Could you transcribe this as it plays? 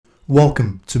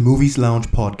Welcome to Movies Lounge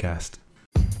Podcast.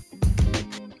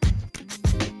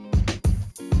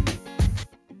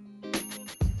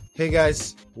 Hey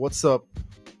guys, what's up?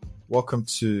 Welcome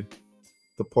to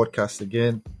the podcast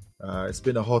again. It's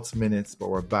been a hot minute, but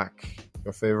we're back.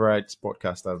 Your favorite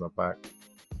podcasters are back.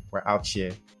 We're out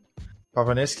here.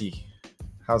 Papanesky,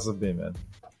 how's it been, man?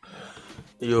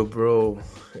 Yo, bro,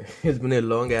 it's been a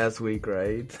long ass week,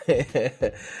 right?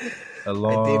 A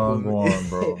long one,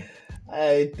 bro.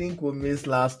 I think we missed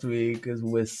last week because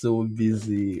we were so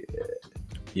busy.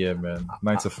 Yeah, man.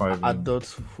 9 to 5.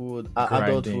 Adulthood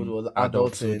was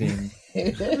adulting.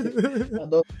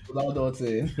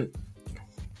 adulting.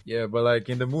 Yeah, but like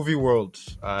in the movie world,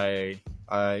 I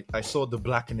saw The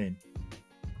Blackening.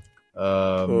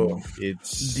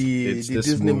 It's the this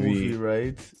Disney movie,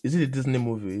 right? Is it a Disney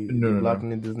movie? No, the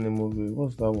Blackening Disney movie.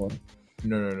 What's that one?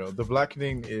 No. The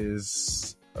Blackening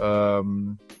is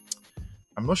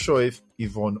I'm not sure if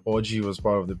Yvonne Orji was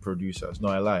part of the producers. No,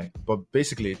 I lie. But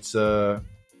basically, it's a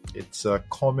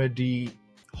comedy,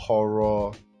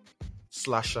 horror,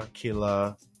 slasher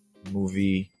killer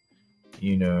movie.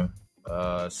 You know,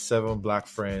 7 black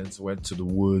friends went to the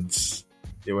woods.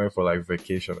 They went for like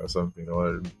vacation or something,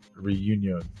 or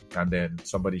reunion, and then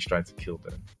somebody's trying to kill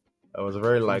them. It was a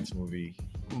very light movie.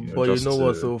 What's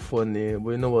so funny?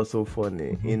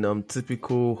 In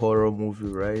typical horror movie,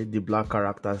 right? The black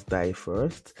characters die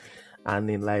first, and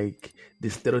in like the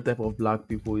stereotype of black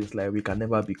people is like we can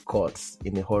never be caught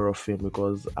in a horror film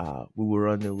because we will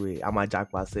run away. I'm a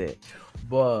Jack Passe.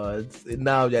 But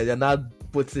now they're not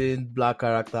putting black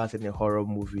characters in a horror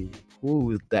movie. Who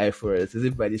will die first? Is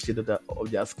it by the shade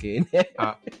of their skin?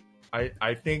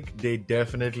 I think they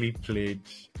definitely played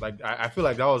like I feel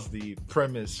like that was the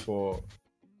premise for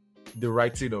the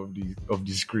writing of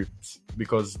the script,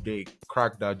 because they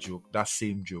cracked that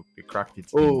same joke. They cracked it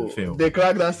in the film. They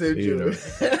cracked that same joke.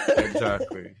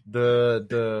 Exactly.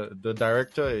 The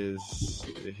director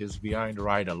is behind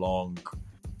Ride Along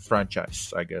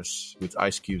franchise, I guess, with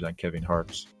Ice Cube and Kevin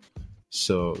Hart.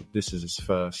 So this is his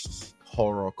first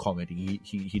horror comedy.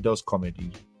 He does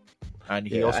comedy, and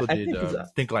he also did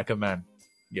Think Like a Man.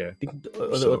 Yeah, Think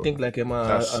Like a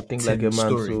Man. I think Like a Man.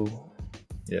 So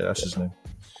yeah, that's his name.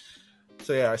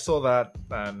 So yeah, I saw that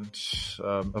and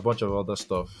a bunch of other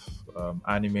stuff,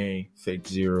 anime, Fate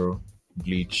Zero,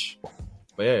 Bleach.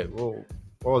 But yeah, what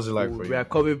was it like for you? We are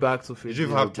coming back to Fate Did you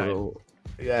Zero, have time? bro.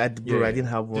 Yeah, bro, I didn't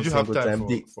have one single time.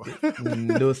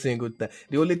 No single time.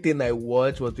 The only thing I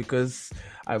watched was because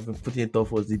I've been putting it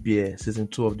off was the beer, season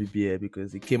 2 of the beer,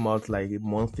 because it came out like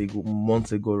months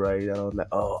ago, right? And I was like,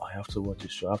 oh, I have to watch the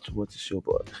show.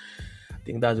 But I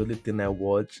think that's the only thing I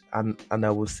watched, and I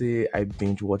would say I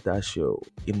binge watched that show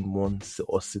in one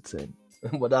or sitting.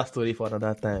 But that's story for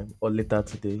another time or later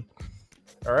today.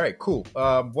 All right, cool.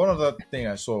 One other thing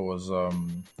I saw was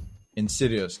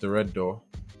Insidious, The Red Door.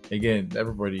 Again,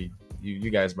 everybody, you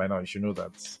guys by now, you should know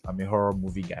that I'm a horror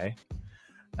movie guy,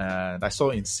 and I saw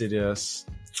Insidious.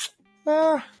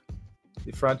 The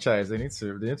franchise, they need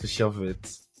to shelve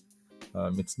it.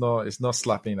 It's not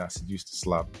slapping as it used to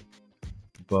slap.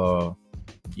 But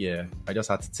yeah, I just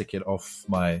had to take it off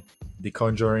my The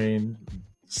Conjuring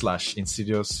 /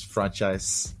 Insidious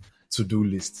franchise to-do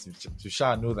list to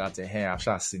shall know that I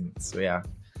shall seen it. So yeah.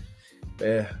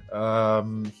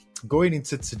 Going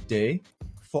into today,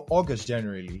 for August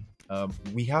generally,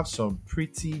 we have some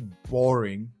pretty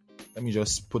boring, let me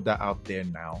just put that out there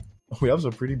now. We have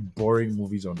some pretty boring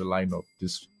movies on the lineup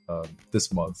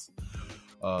this month.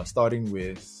 Starting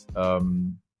with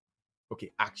okay,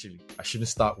 actually, I shouldn't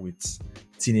start with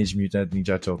Teenage Mutant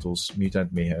Ninja Turtles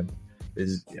Mutant Mayhem.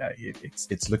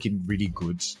 It's looking really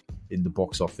good in the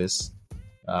box office.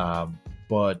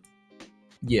 But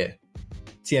yeah,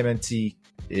 TMNT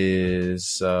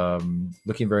is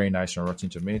looking very nice on Rotten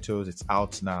Tomatoes. It's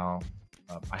out now.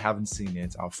 I haven't seen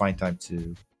it. I'll find time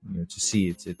to see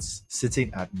it. It's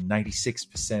sitting at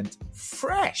 96%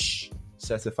 fresh,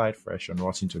 certified fresh on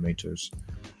Rotten Tomatoes.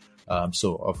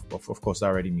 So of course that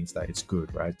already means that it's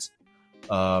good, right?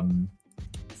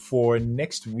 For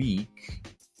next week,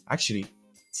 actually,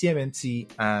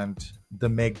 TMNT and The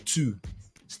Meg 2,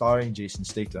 starring Jason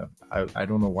Statham. I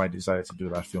don't know why they decided to do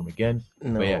that film again.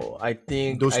 No, yeah, I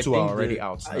think those two are already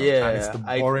out now. Yeah, and it's the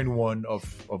boring one of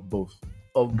both.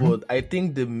 Of both. I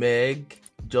think The Meg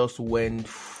just went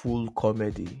full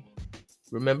comedy.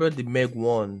 Remember the Meg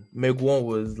 1? Meg 1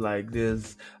 was like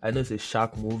this. I know it's a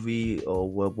shark movie or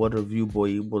what have you, but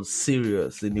it was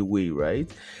serious in a way,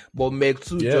 right? But Meg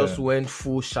 2 just went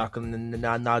full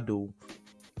Sharknado.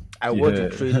 I watched the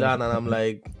trailer and I'm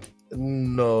like,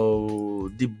 no,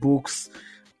 the books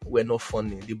were not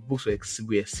funny. The books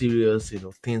were serious,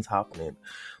 things happening.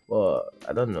 But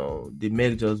I don't know. The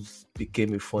Meg just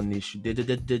became a fun issue. They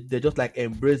just like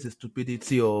embrace the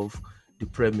stupidity of the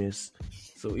premise.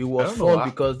 So it was fun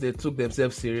because they took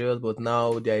themselves serious, but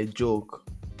now they're a joke.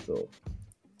 So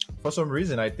for some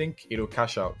reason, I think it'll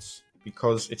cash out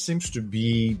because it seems to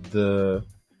be the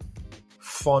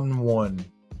fun one.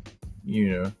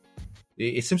 You know,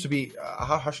 it seems to be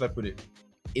how should I put it?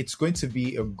 It's going to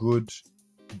be a good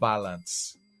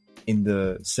balance in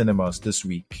the cinemas this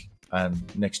week and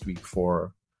next week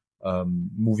for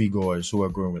moviegoers who are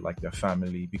going with like their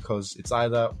family, because it's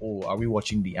either, are we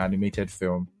watching the animated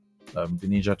film, the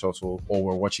Ninja Turtle, or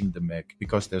we're watching the Meg,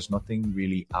 because there's nothing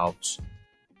really out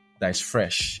that is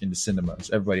fresh in the cinemas.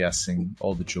 Everybody has seen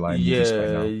all the July movies right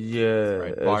now.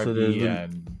 Right? Barbie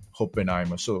and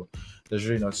Oppenheimer. So there's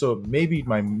really not. So maybe it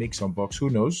might make some bucks. Who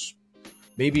knows?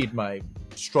 Maybe it might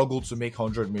struggle to make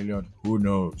 100 million. Who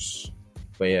knows?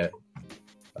 But yeah.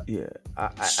 Yeah,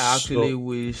 I actually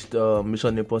wished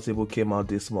Mission Impossible came out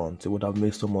this month. It would have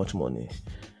made so much money.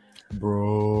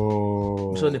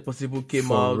 Bro. Mission Impossible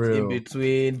came out in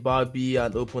between Barbie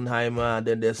and Oppenheimer, and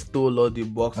then they stole all the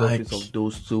box office of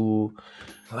those two.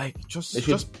 Like, just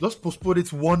postpone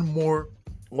it one more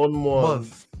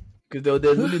month. Because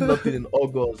there's really nothing in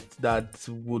August that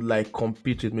would like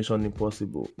compete with Mission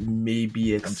Impossible.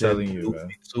 Maybe except Blue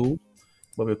Beetle.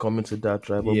 But we're coming to that,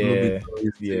 right? But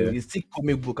it's still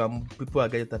comic book, and people are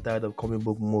getting tired of comic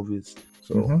book movies.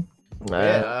 So,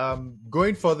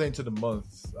 going further into the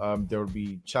month, there will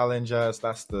be Challengers.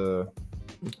 That's the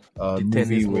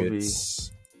tennis movie.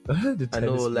 The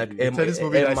tennis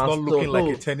movie that's not looking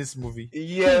like a tennis movie.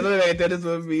 Yeah, it's not like a tennis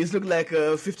movie. It's looking like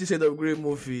a 50 Shades of Grey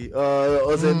movie.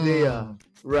 Or Zendaya,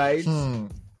 right?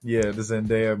 Yeah, the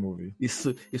Zendaya movie. It's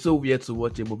so weird to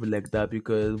watch a movie like that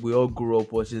because we all grew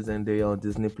up watching Zendaya on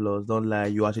Disney Plus. Don't lie,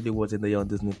 you actually watch Zendaya on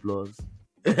Disney Plus.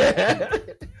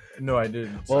 No, I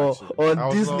didn't.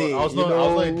 On Disney. I was not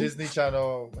a Disney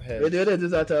Channel head.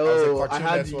 I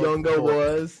had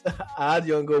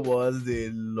younger ones.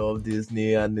 They love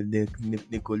Disney and the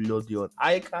Nickelodeon.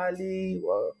 iCarly.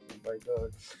 Oh my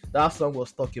god, that song was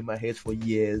stuck in my head for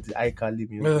years. The iCarly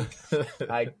music.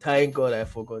 I thank God I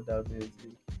forgot that music.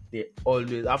 They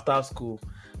always after school,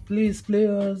 please play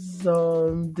us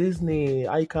on Disney,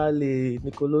 iCarly,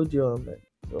 Nickelodeon. Like,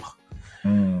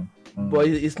 but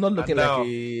it's not looking like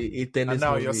a tennis. And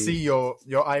now movie. You see your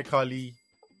iCarly,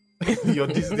 your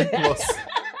Disney Plus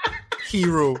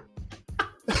hero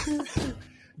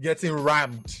getting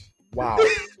rammed. Wow.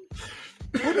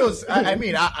 Who knows? I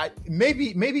mean,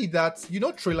 maybe that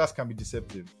trailers can be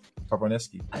deceptive.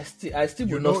 Papanesky. I still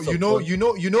would not support.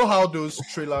 You know how those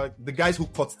the guys who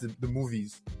cut the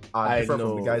movies are different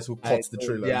from the guys who cut the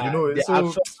trailer.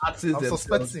 I'm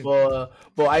suspecting.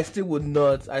 But I still would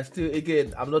not.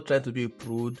 Again, I'm not trying to be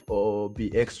prude or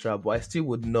be extra, but I still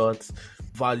would not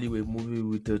value a movie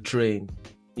with a train.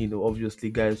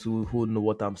 Obviously, guys who know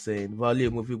what I'm saying, value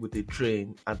a movie with a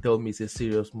train and tell me it's a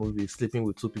serious movie, sleeping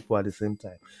with two people at the same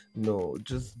time. No,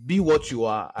 just be what you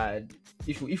are. And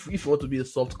if you want to be a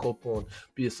soft core porn,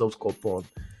 be a soft core porn.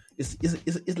 It's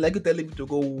like you telling me to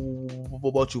go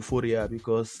about Euphoria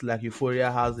because like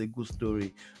Euphoria has a good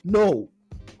story. No.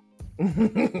 I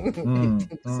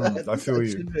feel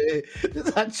you.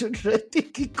 These are children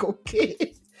taking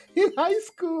cocaine in high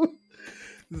school.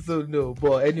 So no,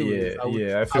 but anyway, I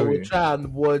will try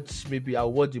and watch. Maybe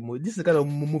I'll watch the movie. This is the kind of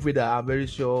movie that I'm very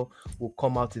sure will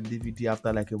come out in DVD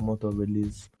after like a month of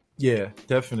release. Yeah,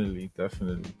 definitely.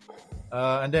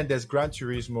 And then there's Gran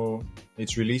Turismo.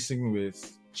 It's releasing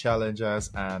with Challengers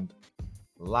and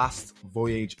Last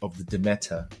Voyage of the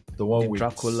Demeter, the one with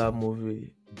Dracula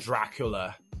movie.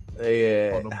 Dracula.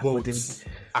 Yeah, on a boat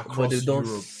across they've Europe.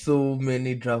 done so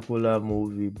many Dracula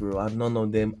movie, bro, and none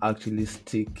of them actually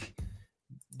stick.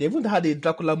 They even had a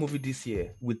Dracula movie this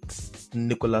year with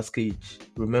Nicolas Cage.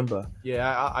 Remember?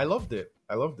 Yeah, I loved it.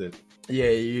 Yeah,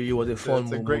 it was a fun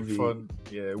movie. It's a great fun.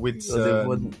 Yeah, with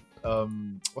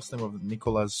what's the name of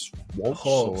Nicolas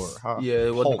Hoult?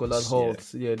 Nicolas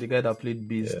Hoult. Yeah, the guy that played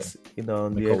Beast in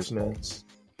the X-Men.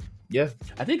 Yeah,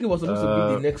 I think it was supposed to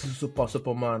be the next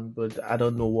Superman, but I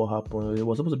don't know what happened. It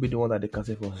was supposed to be the one that they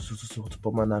casted for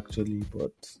Superman actually,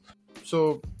 but.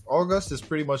 So August is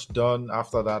pretty much done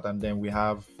after that, and then we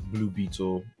have Blue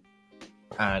Beetle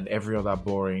and every other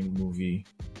boring movie.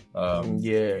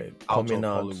 Coming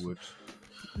out. Hollywood.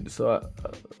 So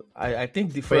I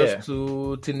think the first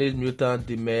two, Teenage Mutant,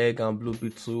 The Meg, and Blue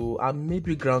Beetle, and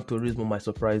maybe Gran Turismo might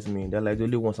surprise me. They're like the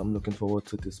only ones I'm looking forward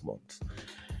to this month.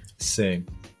 Same.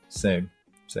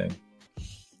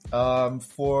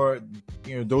 For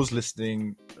those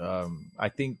listening, I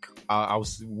think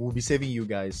we'll be saving you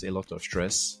guys a lot of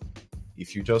stress.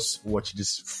 if you just watch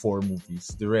these 4 movies.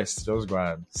 The rest, just go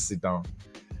and sit down.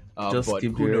 Just but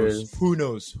skip who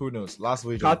knows? Last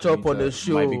Voyage catch of up on the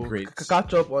show. might be great.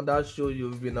 Catch up on that show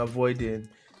you've been avoiding.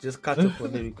 Just catch up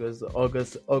on it because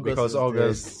August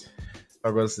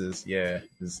is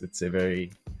it's a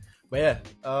very. But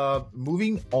yeah,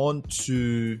 moving on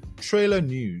to trailer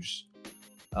news.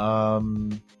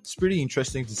 It's pretty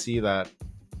interesting to see that.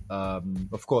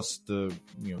 Of course, the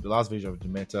last Voyage of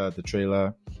Demeter, the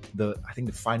trailer, I think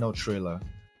the final trailer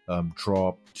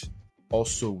dropped.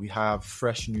 Also, we have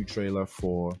fresh new trailer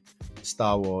for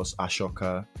Star Wars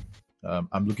Ashoka.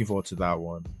 I'm looking forward to that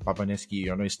one. Papanesky,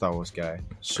 you're not a Star Wars guy,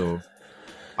 so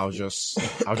I'll just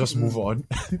move on.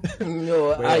 No, you know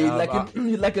what I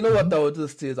would do,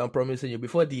 Stiiz? I'm promising you,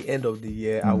 before the end of the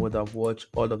year, I would have watched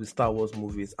all of the Star Wars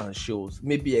movies and shows,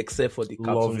 maybe except for the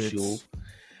cartoon show.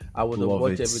 I would have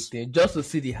watched everything just to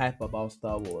see the hype about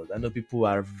Star Wars. I know people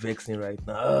are vexing right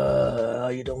now.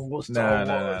 You don't watch Star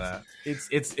Wars.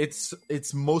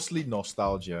 It's mostly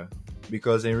nostalgia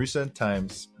because in recent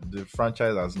times the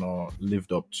franchise has not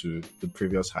lived up to the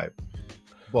previous hype.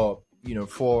 But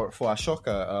for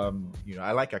Ashoka,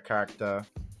 I like her character,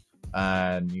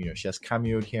 and she has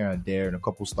cameoed here and there in a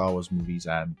couple Star Wars movies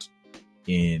and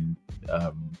in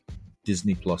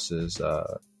Disney Plus's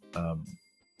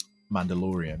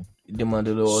Mandalorian. The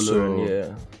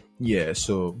Mandalorian, yeah.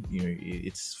 So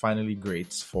it's finally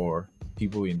great for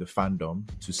people in the fandom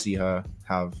to see her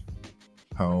have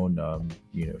her own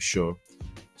show.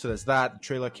 So there's that. The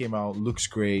trailer came out, looks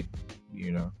great.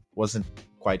 Wasn't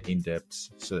quite in depth.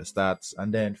 So there's that.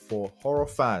 And then for horror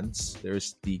fans,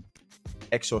 there's The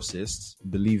Exorcist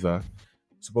Believer,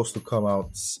 supposed to come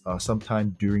out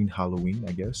sometime during Halloween,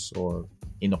 I guess, or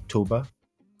in October.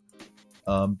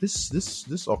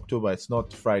 This October, it's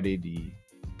not Friday the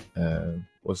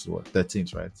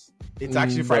 13th, right? It's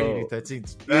actually Friday the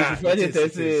 13th. It's Friday the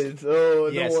 13th. Oh,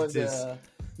 yes, it is.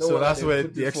 So that's where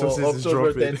The Exorcist is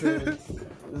dropping.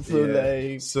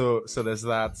 So there's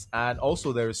that, and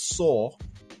also there is Saw.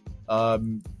 I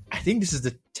think this is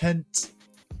the 10th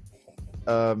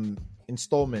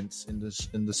installment in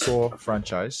the Saw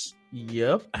franchise.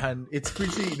 Yep, and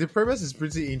the premise is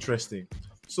pretty interesting.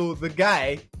 So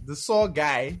the Saw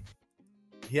guy,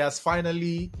 he has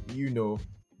finally,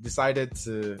 decided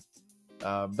to,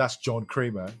 that's John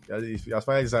Kramer. He has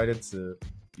finally decided to,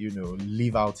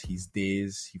 live out his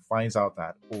days. He finds out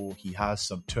that, he has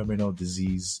some terminal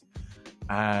disease,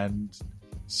 and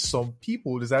some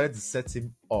people decided to set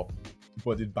him up,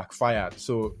 but it backfired.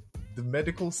 So the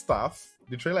medical staff,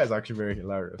 the trailer is actually very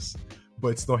hilarious, but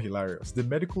it's not hilarious. The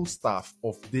medical staff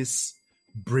of this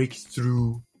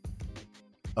breakthrough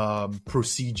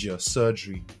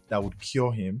surgery that would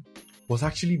cure him was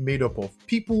actually made up of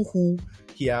people who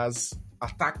he has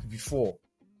attacked before.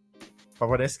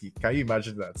 Papanesky, can you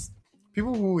imagine that?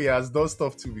 People who he has done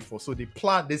stuff to before. So they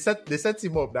set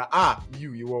him up that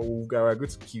you were going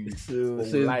to kill you. So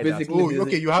it's basically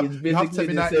you have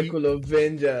terminal the circle of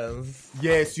vengeance.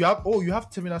 Yes, you have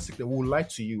terminal sickness that will lie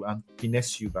to you and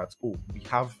finesse you that we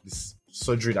have this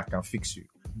surgery that can fix you,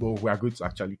 but we are going to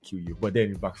actually kill you. But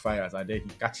then it backfires, and then he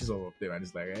catches all of them, and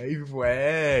it's like, hey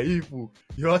people,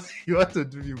 you want to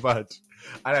do me bad.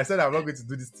 And I said, I'm not going to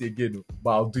do this thing again, but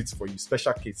I'll do it for you.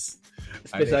 Special case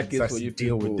for you,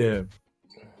 deal with them.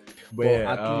 But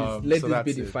at least let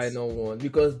this be the final one,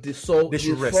 because the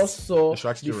first Saw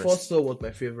was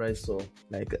my favorite Saw.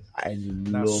 Like I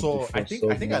love I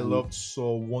think I loved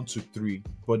Saw 1 to 3,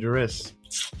 but the rest,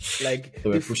 like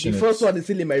the first one is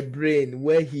still in my brain,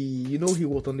 where he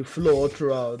was on the floor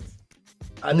throughout,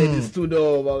 and then he stood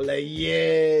up. I was like,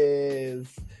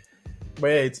 yes. But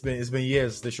yeah, it's been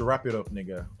years. They should wrap it up,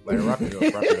 nigga. Like wrap it up.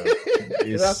 Wrap it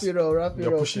up.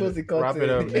 Close the curtain. Wrap it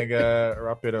up, nigga.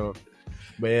 Wrap it up.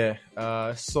 But yeah,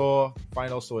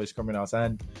 final Saw is coming out,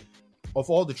 and of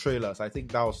all the trailers, I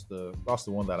think that was the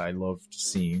one that I loved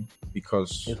seeing,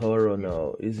 because it's horror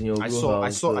now. It's in your I saw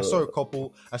a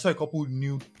couple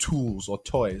new tools or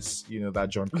toys, that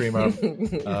John Kramer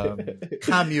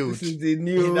cameoed. This is the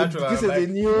new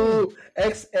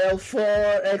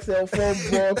XL4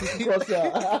 box.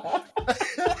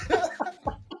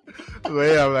 So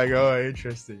yeah, I'm like,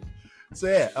 interesting. So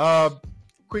yeah,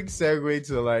 quick segue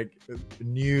to like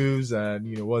news and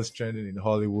what's trending in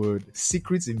Hollywood.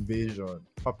 Secret Invasion.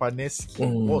 Papanesky,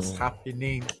 what's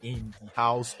happening in the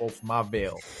House of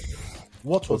Marvel?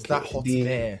 What was that hot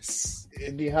mess?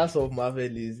 The House of Marvel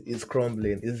is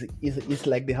crumbling. It's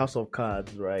like the House of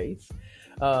Cards, right?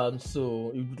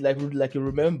 So like you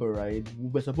remember, right? We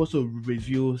were supposed to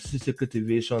review Secret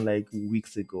Invasion like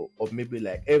weeks ago, or maybe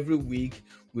like every week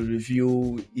we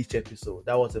review each episode.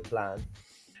 That was the plan.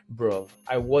 Bro,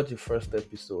 I watched the first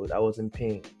episode. I was in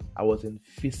pain. I was in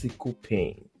physical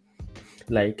pain.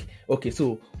 Like, okay,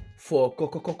 so for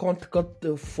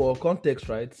context,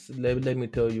 right? Let me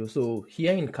tell you. So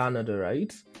here in Canada,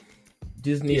 right?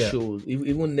 Disney shows,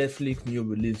 even Netflix new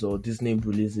release or Disney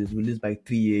released by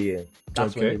 3 a.m.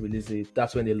 That's when they release it.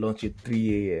 That's when they launch it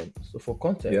 3 a.m. So for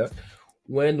context,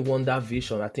 when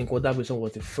WandaVision, I think WandaVision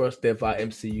was the first ever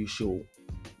MCU show,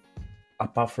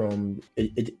 apart from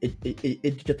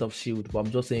Agent of S.H.I.E.L.D., but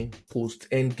I'm just saying post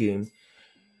Endgame,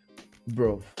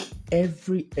 bro.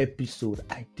 Every episode,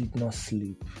 I did not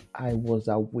sleep. I was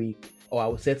awake, or I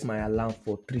would set my alarm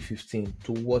for 3:15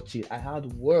 to watch it. I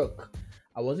had work.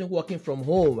 I wasn't working from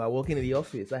home. I was working in the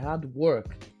office. I had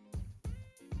work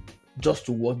just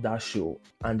to watch that show.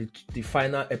 And the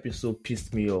final episode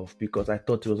pissed me off because I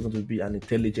thought it was going to be an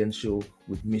intelligent show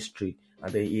with mystery.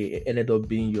 And then it ended up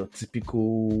being your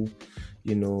typical,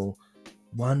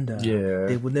 Wanda. Yeah.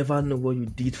 They would never know what you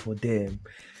did for them.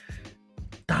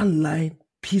 That line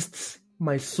pissed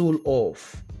my soul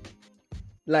off.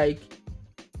 Like,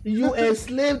 you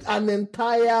enslaved an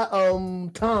entire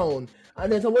town. And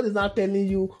then somebody is now telling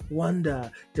you,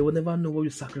 Wanda, they will never know what you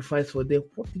sacrificed for them.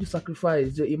 What did you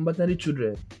sacrifice? Your imaginary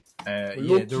children.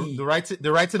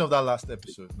 The writing of that last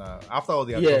episode. Now, after all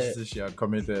the atrocities she had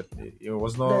committed, it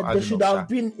was not. There should have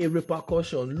been a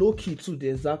repercussion. Loki too, the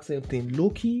exact same thing.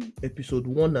 Loki episode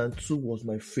 1 and 2 was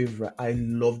my favorite. I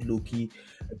loved Loki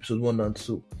episode 1 and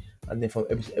 2, and then from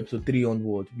episode 3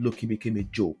 onward, Loki became a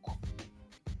joke.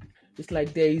 It's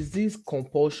like there is this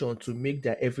compulsion to make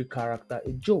every character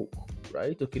a joke,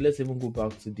 right? Okay, let's even go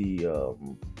back to the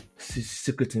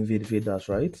Secret Invaders,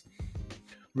 right?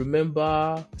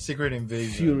 Remember Secret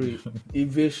Invasion, Fury,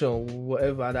 Invasion,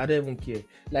 whatever. I don't even care.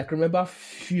 Like, remember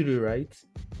Fury, right?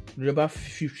 Remember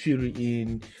Fury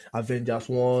in Avengers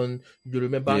 1. You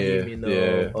remember him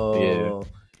in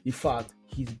in fact,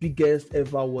 his biggest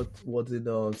ever was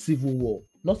in Civil War.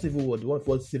 Not Civil War, the one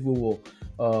for Civil War.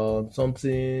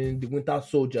 The Winter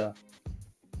Soldier.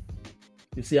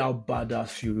 You see how badass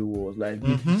Fury was. Like,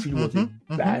 Fury was a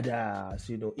badass,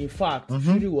 In fact,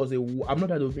 Fury was I'm not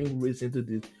going to bring race into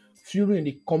this. Fury in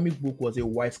the comic book was a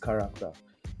white character.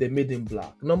 They made him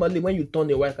black. Normally, when you turn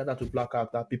a white character to black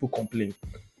character, people complain.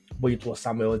 But it was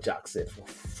Samuel Jackson,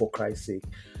 for Christ's sake.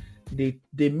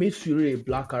 They made Fury a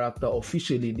black character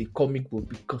officially in the comic book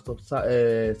because of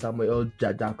Samuel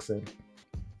Jackson.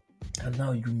 And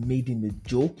now you made him a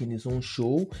joke in his own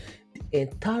show. The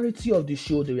entirety of the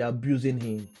show, they were abusing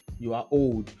him. You are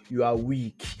old. You are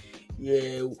weak.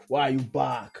 Yeah, why are you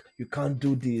back? You can't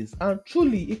do this. And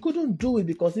truly, he couldn't do it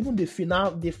because even the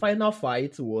final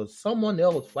fight was someone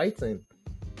else fighting.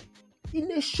 In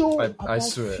a show about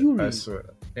Fury. I swear.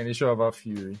 In a show about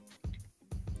Fury.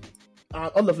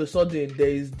 And all of a sudden, there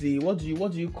is what do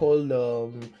you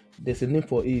call there's a name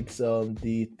for it,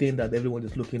 the thing that everyone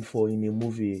is looking for in a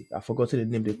movie. I forgot the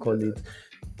name they call it.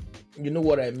 You know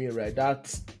what I mean, right? That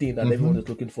thing that everyone is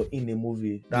looking for in a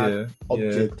movie, that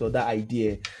object or that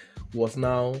idea was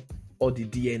now all the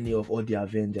DNA of all the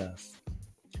Avengers.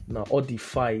 Now all the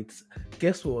fights.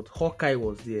 Guess what? Hawkeye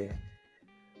was there.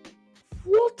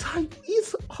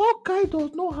 Hawkeye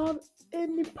does not have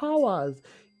any powers.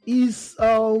 His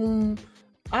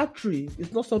artery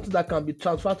is not something that can be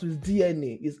transferred to his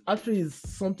DNA. His artery is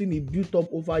something he built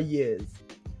up over years.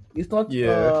 It's not. It's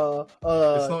not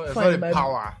a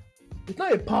power. It's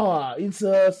not a power. It's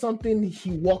something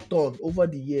he worked on over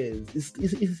the years.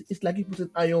 It's like he put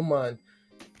an Iron Man.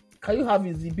 Can you have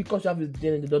because you have his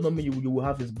DNA? It does not mean you will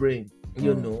have his brain. And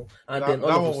then that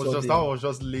was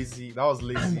just lazy. That was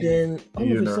lazy. And then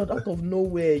all of a sudden, out of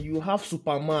nowhere, you have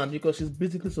Superman because she's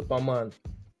basically Superman.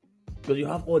 Because you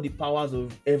have all the powers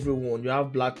of everyone. You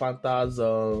have Black Panthers,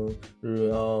 Purple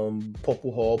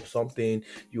Hulk, something.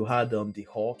 You had the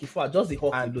Hulk. In fact, just the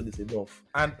Hulk alone is enough.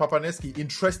 And Papanesky,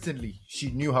 interestingly, she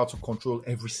knew how to control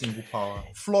every single power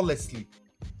flawlessly.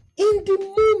 In the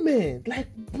moment,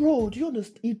 like, bro, do you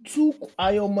understand? It took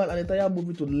Iron Man an entire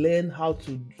movie to learn how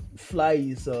to fly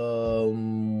his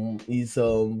suit. His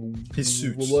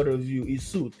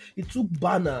suit. It took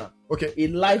Banner a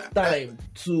lifetime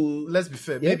to. Let's be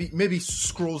fair. Yeah? Maybe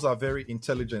Skrulls are very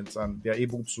intelligent and they're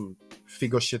able to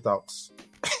figure shit out.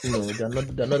 No, they're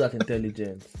not that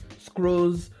intelligent.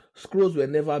 Skrulls were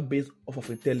never based off of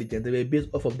intelligence. They were based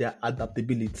off of their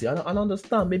adaptability. And I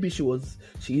understand maybe she was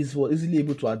easily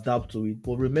able to adapt to it.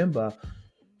 But remember,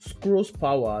 Skrulls'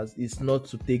 powers is not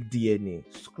to take DNA.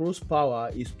 Skrulls' power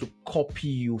is to copy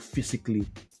you physically.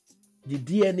 The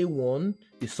DNA one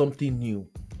is something new.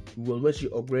 Well, when she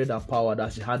upgraded her power,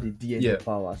 that she had the DNA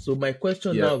power. So my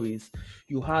question now is,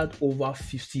 you had over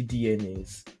 50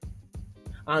 DNAs.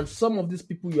 And some of these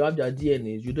people, you have their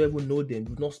DNAs, you don't even know them,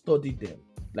 you've not studied them.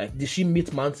 Like, did she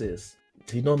meet Mantis?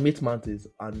 Did not meet Mantis,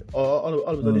 and all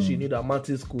of a sudden she knew that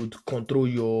Mantis could control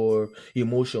your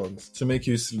emotions to make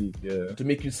you sleep. Yeah, to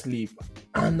make you sleep.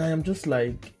 And I am just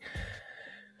like,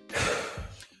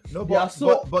 no,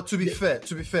 but to be fair,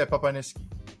 Papanesky,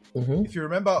 if you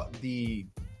remember the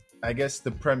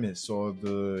premise or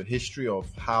the history of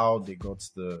how they got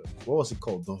what was it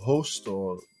called, the host,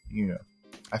 or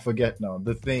I forget now,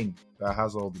 the thing that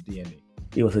has all the DNA.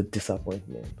 It was a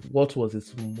disappointment. What was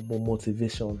its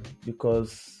motivation?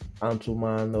 Because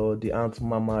Ant-Man or the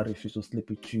Ant-Mama refused to sleep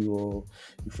with you, or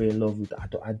you fell in love with?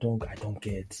 I don't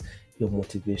get your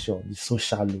motivation. It's so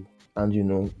shallow,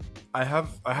 and I have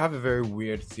a very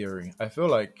weird theory. I feel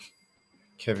like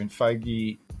Kevin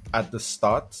Feige at the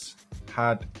start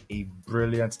had a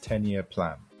brilliant 10-year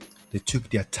plan. They took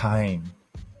their time.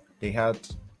 They had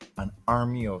an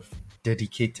army of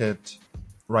dedicated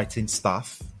writing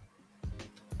staff,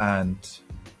 and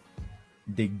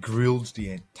they grilled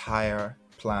the entire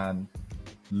plan,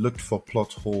 looked for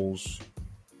plot holes,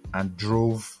 and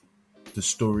drove the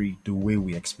story the way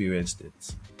we experienced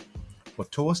it.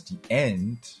 But towards the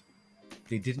end,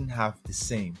 they didn't have the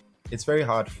same. It's very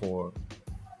hard for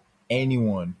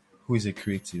anyone who is a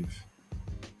creative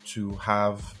to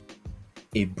have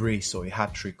a brace or a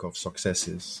hat trick of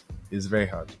successes. It's very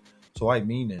hard. So what I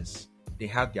mean is, they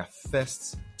had their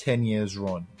first 10 years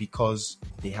run because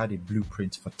they had a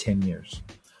blueprint for 10 years.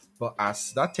 But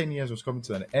as that 10 years was coming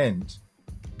to an end,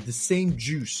 the same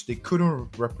juice, they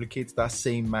couldn't replicate that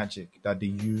same magic that they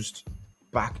used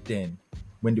back then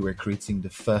when they were creating the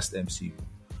first MCU.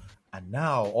 And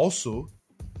now also,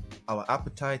 our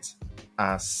appetite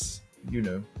as,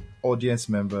 audience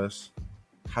members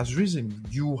has risen.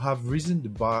 You have risen the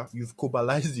bar. You've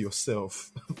Kobalized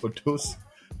yourself.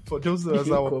 For those of us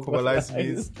that what Kobalize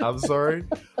means, I'm sorry.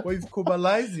 But you've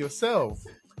Kobalized yourself.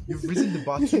 You've risen the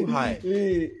bar too high.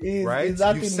 Right?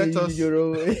 You've set us...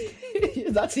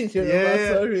 That's in Yoruba,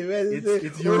 yeah, sorry.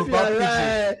 It's Yoruba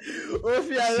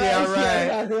pidgin.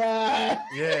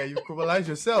 Yeah, you've Kobalized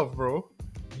yourself, bro.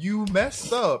 You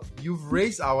messed up. You've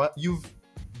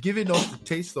given us the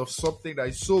taste of something that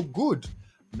is so good.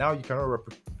 Now you cannot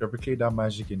replicate that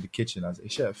magic in the kitchen as a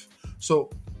chef. So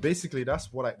basically, that's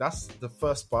the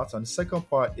first part. And the second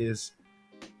part is,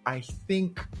 I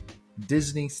think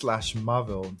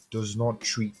Disney/Marvel does not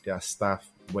treat their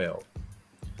staff well.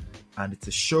 And it's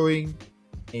a showing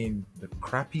in the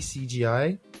crappy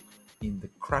CGI, in the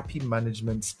crappy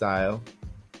management style,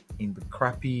 in the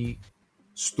crappy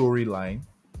storyline,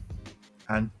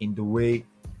 and in the way,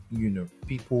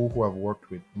 people who have worked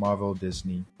with Marvel,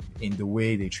 Disney, in the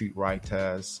way they treat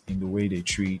writers, in the way they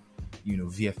treat,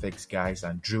 VFX guys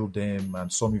and drill them.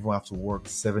 And some even have to work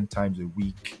 7 times a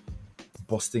week,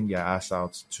 busting their ass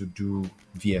out to do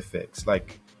VFX.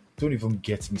 Like, don't even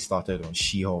get me started on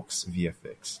She-Hulk's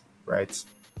VFX, right?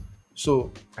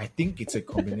 So I think it's a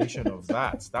combination of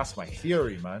that. That's my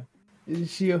theory, man.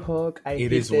 She-Hulk, I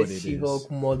hate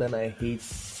She-Hulk more than I hate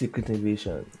Secret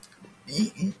Invasion.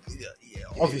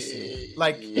 Obviously,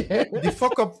 like the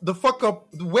fuck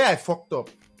up, the way I fucked up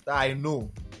that I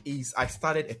know is I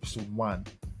started episode 1,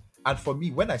 and for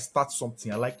me, when I start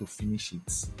something, I like to finish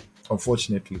it.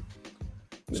 Unfortunately,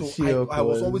 so I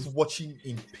was always watching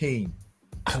in pain.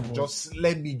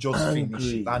 Let me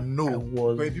finish it. And no,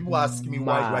 when people ask me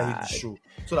why do I hate the show,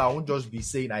 so that I won't just be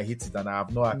saying I hate it and I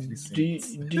have not actually seen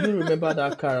it. Do you remember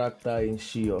that character in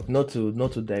She-Hulk? Not to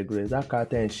digress. That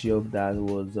character in She-Hulk that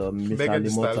was Mr.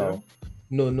 Immortal.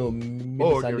 No,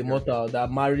 Mr. Immortal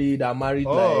that married.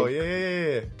 Oh,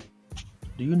 yeah.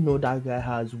 Do you know that guy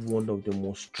has one of the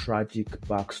most tragic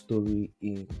backstory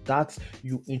in that?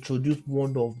 You introduce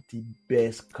one of the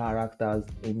best characters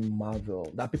in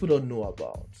Marvel that people don't know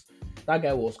about. That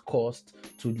guy was cursed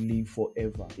to live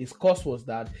forever. His curse was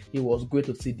that he was going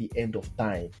to see the end of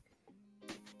time.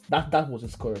 That was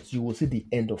his curse. You will see the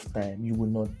end of time. You will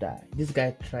not die. This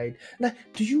guy tried. Like,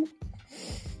 do you?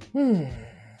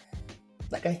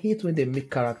 Like, I hate when they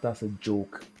make characters a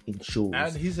joke in shows.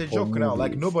 And he's a joke now.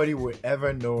 Like, nobody will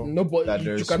ever know that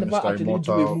there's you can never Mr. actually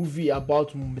Immortal. do a movie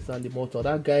about Mr. Immortal.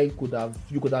 That guy you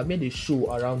could have made a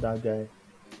show around that guy.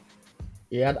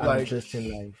 He had an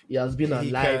interesting life. He has been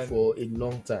alive for a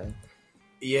long time.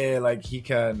 Yeah, like he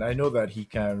can. I know that he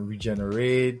can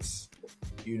regenerate.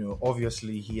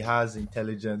 Obviously he has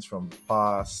intelligence from the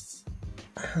past.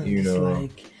 It's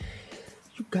like,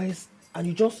 you guys, and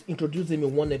you just introduced him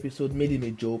in one episode, made him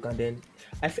a joke, and then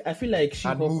I feel like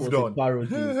She-Hulk was a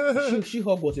parody.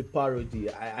 She-Hulk was a parody.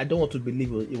 I don't want to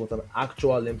believe it was an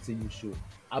actual MCU show.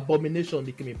 Abomination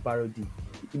became a parody.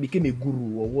 It became a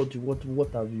guru, or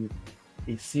what have you.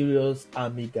 a serious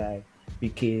army guy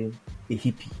became a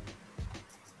hippie.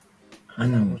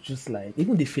 And I was just like,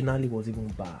 even the finale was even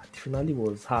bad. The finale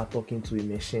was her talking to a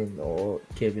machine, or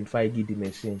Kevin Feige the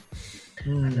machine.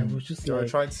 And I was just they were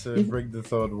trying to break the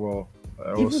third wall.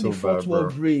 Even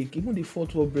the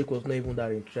fourth wall break was not even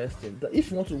that interesting. If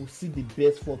you want to see the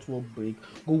best fourth wall break,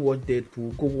 go watch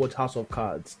Deadpool, go watch House of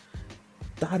Cards.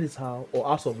 That is how, or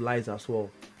House of Lies as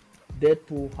well.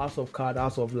 Deadpool, House of Cards,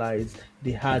 House of Lies,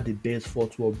 they had the best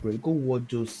fourth wall break. Go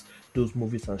watch those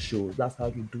movies and shows. That's how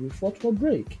you do a fourth wall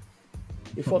break.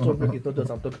 A fourth wall break is not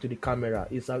just I'm talking to the camera.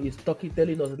 It's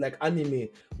telling us, like anime,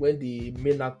 when the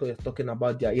main actor is talking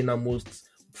about their innermost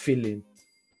feeling,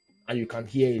 and you can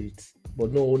hear it,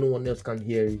 but no one else can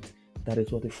hear it. That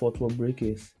is what a fourth wall break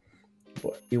is.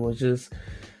 But it was just,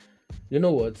 you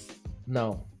know what?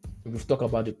 Now we've talked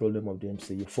about the problem of the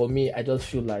MCU. For me, I just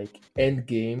feel like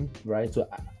Endgame, right? So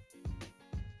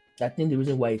I think the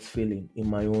reason why it's failing in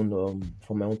my own,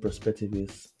 from my own perspective,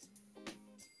 is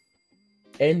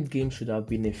Endgame should have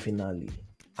been a finale,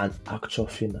 an actual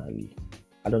finale.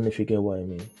 I don't know if you get what I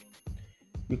mean.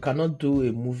 You cannot do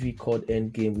a movie called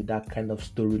Endgame with that kind of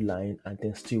storyline and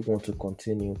then still want to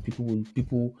continue.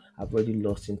 People have already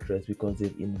lost interest because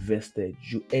they've invested.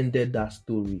 You ended that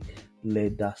story.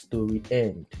 Let that story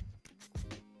end.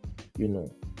 You know,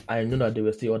 I know that there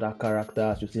were still other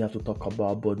characters you still have to talk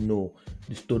about, but no,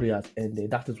 the story has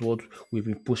ended. That is what we've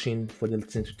been pushing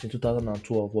since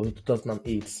 2012 or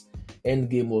 2008.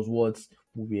 Endgame was what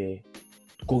we were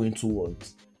going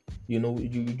towards. You know,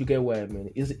 you get what I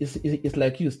mean. It's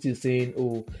like you still saying,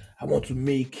 "Oh, I want to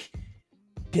make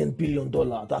 $10 billion.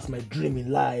 That's my dream in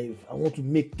life. I want to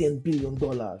make $10 billion."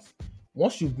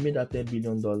 Once you've made that $10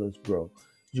 billion, bro,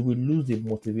 you will lose the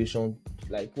motivation.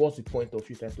 Like, what's the point of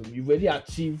you trying to? You've already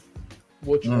achieved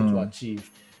what you want to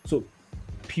achieve, so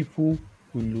people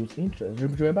will lose interest.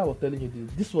 Remember, I was telling you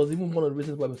this. This was even one of the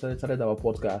reasons why we started our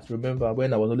podcast. Remember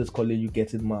when I was always calling you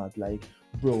getting mad? Like,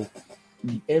 bro,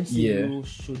 the MCU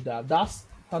should have.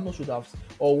 Thanos should have.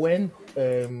 Or when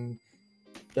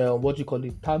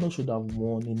Thanos should have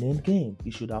won in Endgame.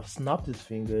 He should have snapped his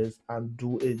fingers and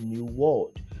do a new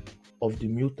world of the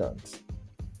mutants.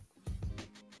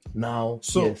 Now,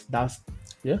 so yes, that's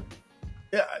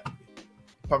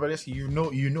Papanesky, you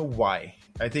know why?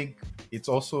 I think it's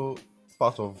also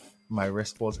part of my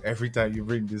response every time you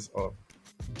bring this up.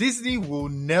 Disney will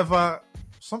never,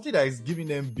 something that is giving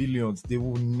them billions, they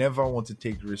will never want to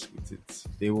take risk with it.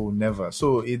 They will never.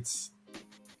 So it's,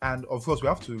 and of course we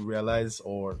have to realize,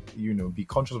 or be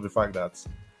conscious of the fact that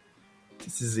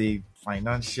this is a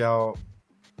financial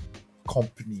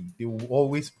company. They will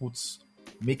always put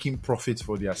making profits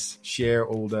for their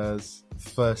shareholders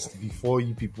first before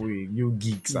you people, you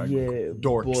geeks and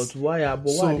dorks. But why are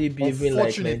they behaving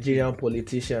like Nigerian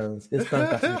politicians? Instant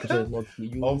classification is not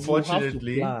free.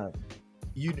 Unfortunately, you have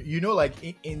to plan.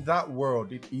 Like in that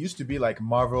world, it used to be like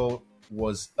Marvel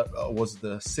was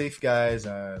the safe guys,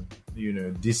 and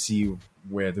DC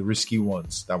were the risky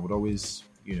ones that would always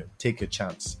take a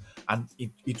chance. And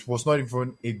it was not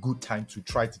even a good time to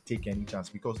try to take any chance,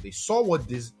 because they saw what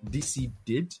this DC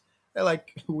did. They're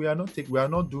like, we are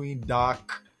not doing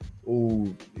dark.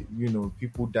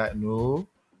 People die. No,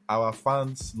 our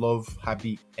fans love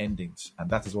happy endings, and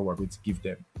that is what we're going to give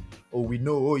them. We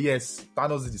know. Oh yes,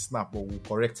 Thanos is the snap, but we'll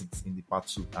correct it in the part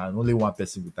 2, and only one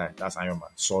person will die. That's Iron Man.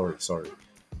 Sorry,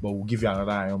 but we'll give you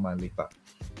another Iron Man later.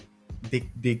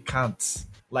 They can't.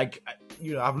 Like,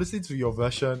 I've listened to your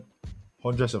version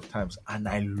hundreds of times, and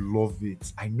I love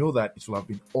it. I know that it will have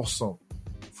been awesome.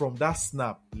 From that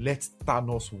snap, let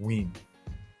Thanos win,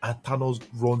 and Thanos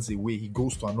runs away. He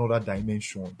goes to another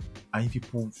dimension, and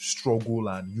people struggle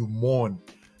and you mourn.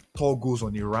 Thor goes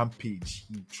on a rampage.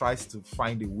 He tries to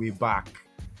find a way back.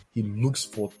 He looks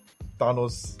for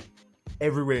Thanos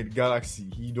everywhere in the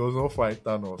galaxy. He does not find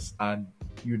Thanos, and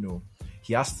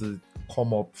he has to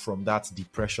come up from that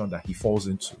depression that he falls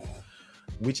into,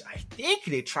 which I think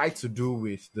they tried to do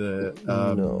with the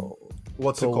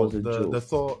what's it called,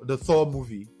 the Thor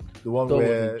movie, the one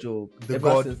where the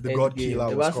god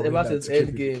killer was coming ever since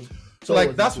Endgame. So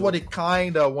like that's what they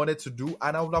kind of wanted to do,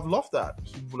 and I would have loved that.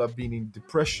 He would have been in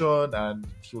depression, and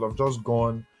he would have just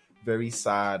gone very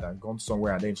sad and gone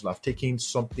somewhere, and then he would have taken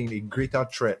something, a greater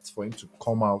threat for him to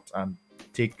come out and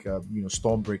take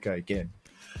Stormbreaker again.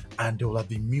 And there would have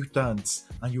been mutants,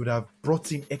 and you would have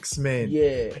brought in X-Men.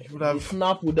 Yeah, the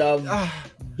snap would have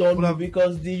done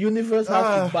because the universe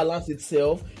has to balance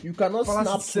itself. You cannot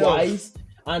snap twice,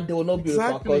 and there will not be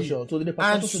repercussions. So the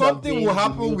repercussions, and something will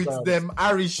happen with them,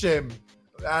 Arishem,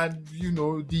 and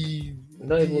the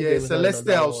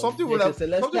Celestial. Something will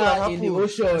happen in the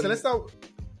ocean.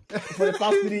 for the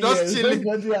past 3 just years.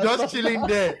 just chilling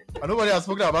there. And nobody has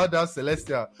spoken about that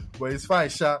Celestia, but it's fine,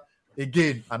 Sha.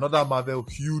 Again, another Marvel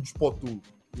huge portal,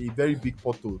 a very big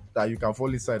portal that you can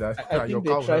fall inside. I think your they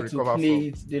car will try not to recover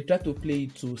play from. it. They try to play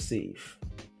it too safe.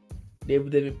 They've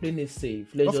been playing it safe.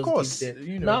 Let's Of just course, give them.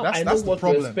 you know, Now I know that's the what to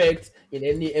problem. expect in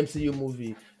any MCU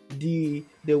movie.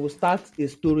 They will start a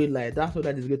storyline. That's what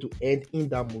that is going to end in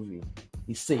that movie.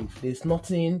 It's safe. There's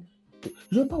nothing.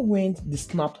 Remember when the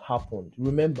snap happened?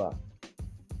 Remember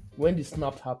when the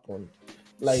snap happened?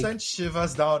 Like, Sent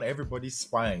shivers down everybody's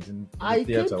spines in the I came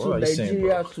theater. to What are you saying,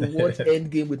 Nigeria bro? to watch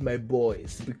Endgame with my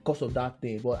boys because of that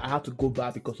thing, but I had to go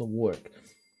back because of work.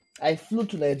 I flew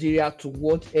to Nigeria to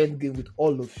watch Endgame with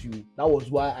all of you. That was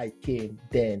why I came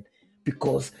then,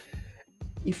 because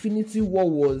Infinity War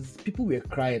was, people were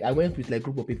crying. I went with like a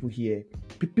group of people here.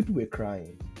 People were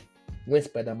crying when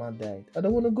Spider-Man died. I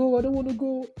don't want to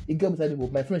go. It got beside me.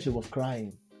 My friend, she was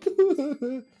crying.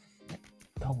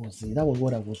 That was it. That was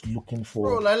what I was looking for.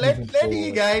 Bro, like, let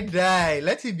the guy die.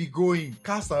 Let him be going.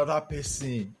 Cast another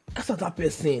person. That's not that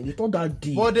person. It's not that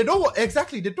deep. But they don't want,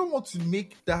 exactly. They don't want to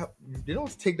make that. They don't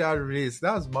want to take that risk.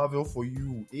 That's Marvel for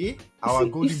you, eh? Our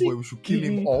golden boy, we should kill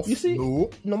him off. You see,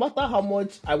 no matter how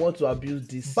much I want to abuse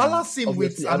this, balance him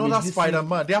with another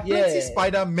Spider-Man. There are plenty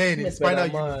Spider-Man in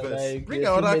Spider-Universe. Like, bring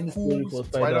another cool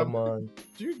Spider-Man.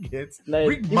 Do you get? Like,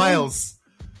 bring Miles.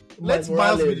 Let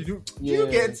Miles be the dude. Do you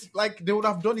get? Like, they would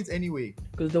have done it anyway.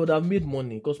 Because they would have made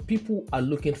money. Because people are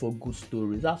looking for good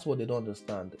stories. That's what they don't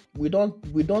understand. We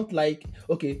don't like.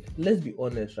 Okay, let's be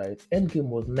honest, right? Endgame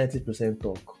was 90%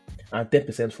 talk and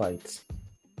 10% fights.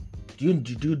 Do you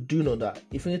know that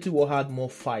Infinity War had more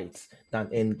fights than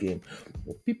Endgame?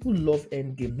 But people love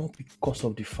Endgame not because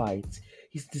of the fights.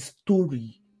 It's the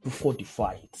story before the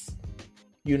fights.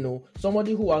 You know,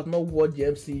 somebody who has not watched the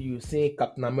MCU seeing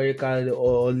Captain America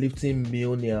or lifting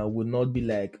Mjolnir would not be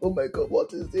like, oh my god,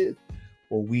 what is it?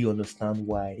 But we understand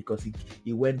why, because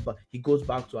he went back. He goes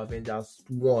back to Avengers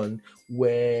 1,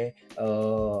 where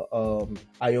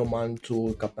Iron Man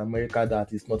told Captain America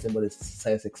that it's nothing but a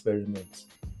science experiment,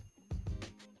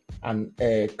 and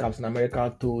Captain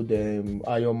America told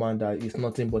Iron Man that it's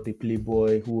nothing but a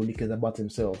playboy who only cares about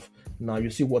himself. Now you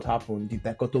see what happened. The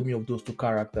dichotomy of those two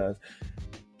characters.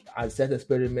 A science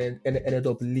experiment ended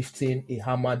up lifting a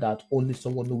hammer that only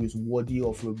someone who is worthy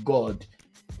of a god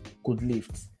could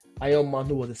lift. Iron Man,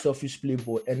 who was a selfish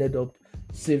playboy, ended up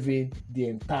saving the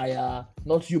entire,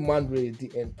 not human race,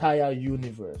 the entire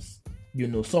universe. You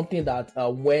know, something that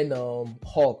when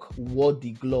Hulk wore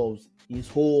the gloves, his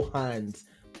whole hands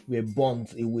were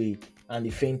burnt away and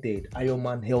he fainted. Iron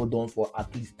Man held on for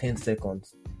at least 10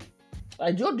 seconds.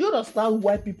 Like, do you understand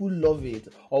why people love it?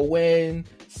 Or when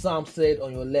Sam said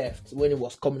on your left, when he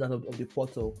was coming out of the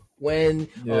portal, when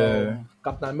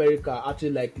Captain America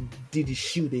actually like did his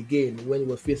shield again when he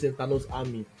was facing Thanos'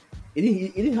 army, he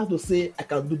didn't have to say, I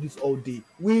can do this all day.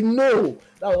 We know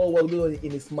that was what was going on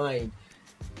in his mind.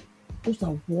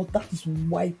 That is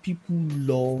why people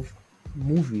love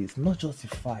movies, not just the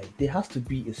fight. There has to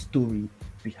be a story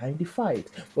behind the fight.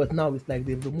 But now it's like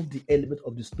they've removed the element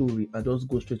of the story and just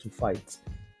go straight to fight.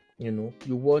 You know,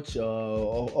 you watch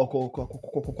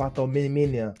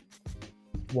Mania.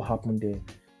 What happened there?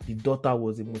 The daughter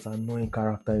was the most annoying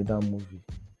character in that movie.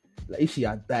 Like, if she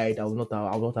had died, I would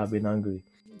not have been angry.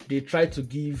 They tried to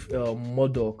give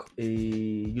MODOK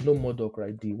MODOK,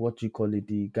 right? The what you call it,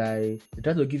 the guy. They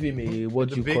tried to give him a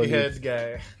big head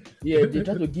guy. Yeah, they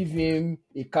tried to give him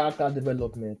a character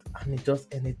development, and it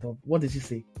just ended up. What did she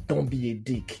say? Don't be a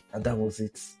dick, and that was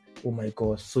it. Oh my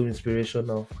gosh, so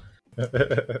inspirational.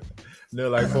 No,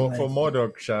 like for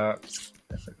MODOK, Sha.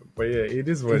 But yeah, it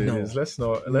is what it is. Let's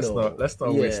not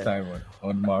waste time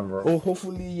on Marvel. Oh,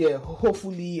 hopefully,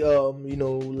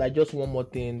 like just one more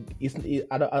thing.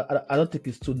 I don't think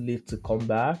it's too late to come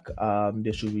back.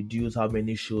 They should reduce how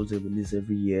many shows they release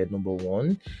every year. Number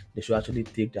one, they should actually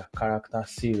take their characters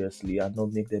seriously and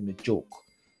not make them a joke.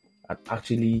 And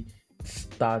actually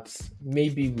start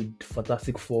maybe with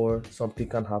Fantastic Four. Something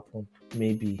can happen.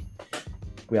 Maybe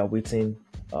we are waiting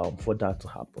for that to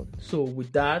happen. So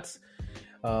with that.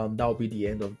 That will be the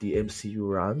end of the MCU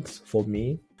rant for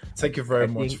me. Thank you very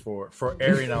much for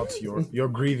airing out your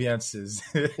grievances.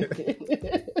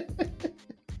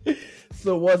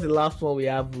 So what's the last one we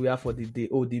have for the day?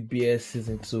 Oh, the BS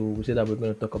season 2. We said that we're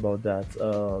going to talk about that.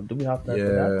 Do we have time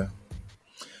for that?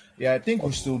 Yeah, I think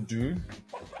we still do.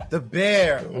 The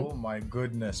Bear. Mm-hmm. Oh my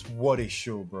goodness, what a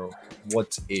show, bro!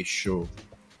 What a show.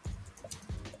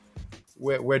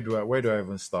 Where do I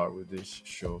even start with this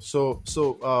show? So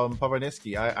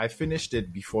Papanesky, I finished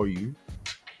it before you.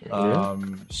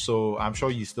 So I'm sure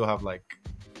you still have like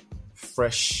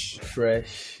fresh,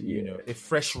 yeah. A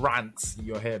fresh rant in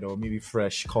your head, or maybe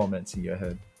fresh comments in your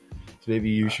head. So maybe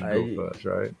you should go first,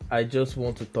 right? I just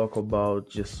want to talk about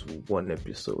just one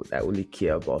episode. I only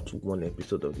care about one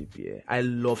episode of the BA. I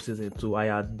love season 2.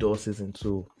 I adore season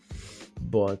 2.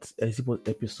 But was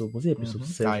it episode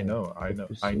 7? I know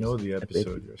the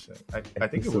episode you're saying. I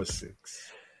think it was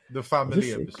 6. The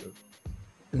family episode.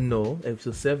 No,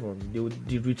 episode 7.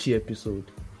 The Richie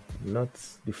episode. Not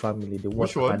the family. The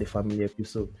Which one? The family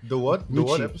episode. The what? Richie. The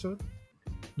what episode?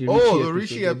 The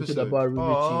Richie episode. About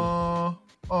Richie.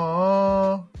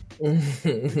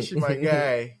 Richie, my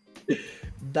guy.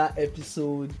 That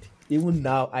episode, even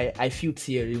now, I feel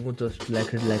teary even just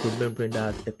like remembering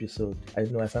that episode. I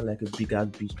know I sound like a big ass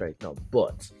beast right now,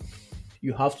 but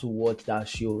you have to watch that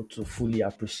show to fully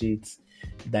appreciate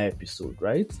that episode,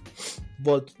 right?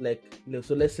 But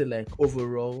so let's say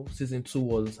overall, season 2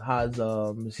 was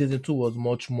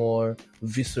much more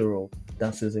visceral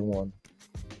than season 1.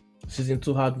 Season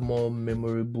 2 had more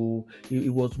memorable.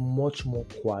 It was much more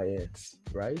quiet,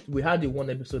 right? We had the one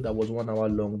episode that was 1 hour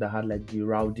long that had the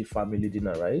rowdy family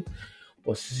dinner, right?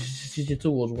 But season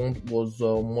 2 was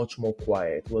much more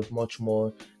quiet. It was much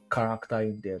more character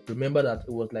in depth. Remember that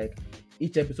it was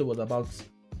each episode was about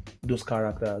those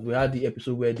characters. We had the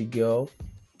episode where the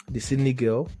Sydney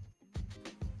girl.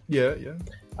 Yeah.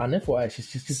 And then for her,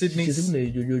 she's even a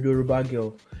Yoruba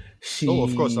girl.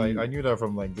 Of course, I knew that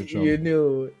from the jump. You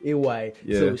knew AY.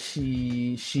 Yeah. So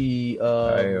she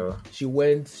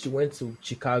went to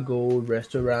Chicago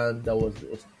restaurant. That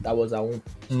was her own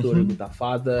story with her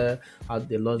father. How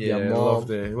they lost their mom.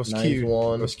 It was cute.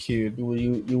 It was cute. It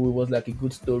was a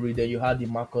good story. Then you had the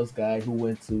Marcus guy who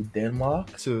went to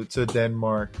Denmark. To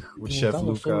Denmark with Chef Luca.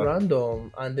 That was so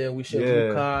random. And then with Chef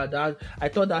Luca, I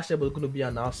thought that chef was going to be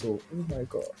an asshole. Oh my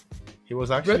god. He was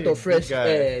actually breath of fresh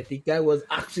air. The guy was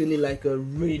actually a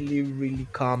really, really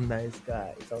calm, nice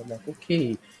guy. So I was like,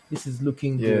 okay, this is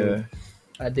looking good.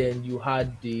 And then you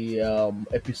had the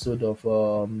episode of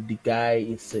the guy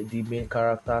is the main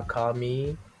character,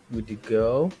 Kami, with the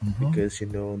girl, because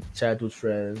childhood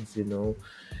friends.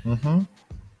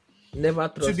 Never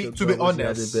trust to be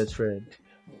honest, as a best friend.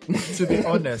 To be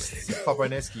honest,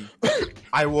 Papanesky,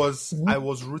 I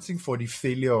was rooting for the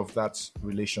failure of that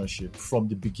relationship from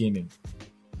the beginning,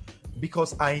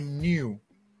 because I knew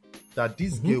that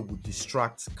this girl would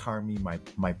distract Carmi,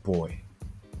 my boy.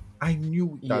 I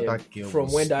knew that girl from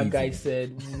was when that evil. guy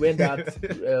said, when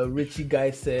that Richie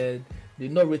guy said,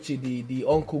 not Richie, the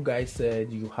uncle guy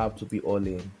said, you have to be all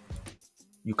in.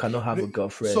 You cannot have a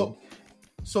girlfriend.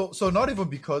 So not even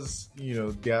because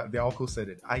their uncle said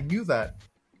it. I knew that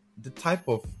the type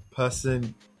of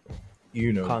person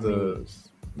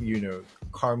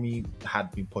Carmi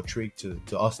had been portrayed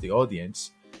to us, the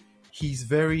audience, he's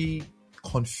very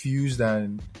confused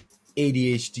and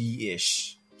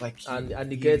ADHD-ish.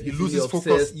 And he loses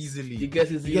focus easily.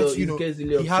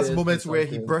 He has moments where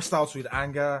he bursts out with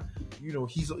anger.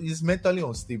 He's mentally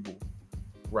unstable,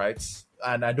 right?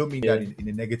 And I don't mean that in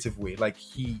a negative way.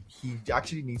 He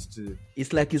actually needs to.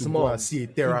 It's like his mom. See a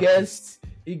therapist.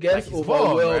 He gets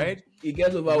overwhelmed. Mom, right? He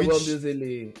gets overwhelmed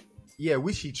easily. Yeah,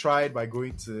 which he tried by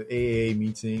going to AA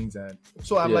meetings, and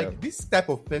so I'm this type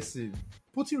of person.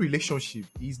 Put in relationship,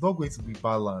 he's not going to be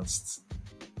balanced.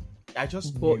 It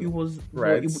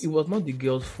was not the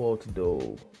girl's fault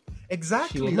though.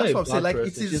 Exactly, that's what I'm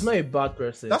saying. She's not a bad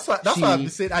person. That's why I've been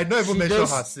saying. I don't even mention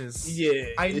her since.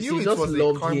 Yeah, I knew it was a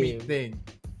Carmi thing.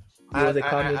 I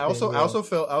also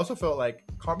felt like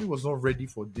Carmi was not ready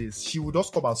for this. She would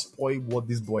just come and spoil what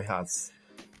this boy has.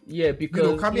 Yeah,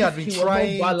 because Carmi had been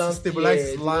trying to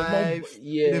stabilize his life.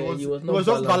 He was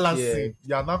just balancing.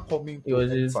 You are not coming. He was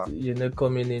just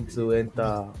coming in to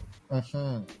enter. And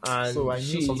so I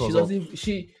knew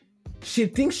she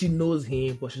thinks she knows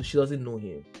him, but she doesn't know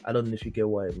him. I don't know if you get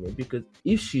what I mean. Because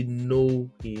if she know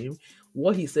him,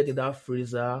 what he said in that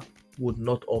freezer would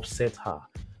not upset her,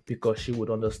 because she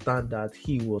would understand that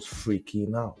he was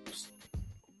freaking out.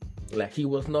 He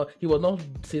was not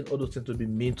saying all those things to be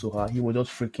mean to her. He was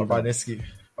just freaking out.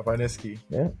 Papanesky.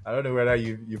 Yeah. I don't know whether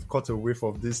you've caught a whiff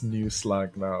of this new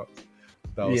slang now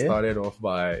that was started off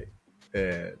by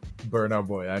Burna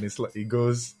Boy, and it's like it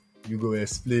goes. You go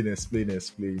explain.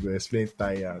 You go explain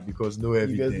tire because no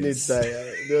evidence. No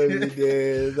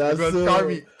evidence. That's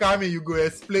because Kami, you go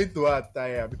explain to her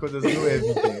tire because there's no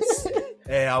evidence.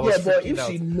 I was freaking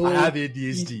out. She knows, I have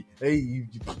ADHD.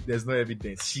 There's no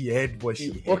evidence. She heard what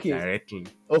she heard directly.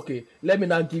 Okay, let me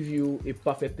now give you a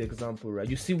perfect example, right?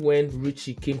 You see when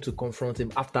Richie came to confront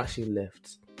him after she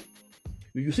left.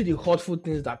 You see the hurtful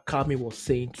things that Kami was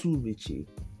saying to Richie.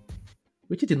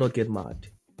 Richie did not get mad.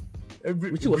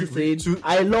 Richie was saying,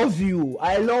 I love you,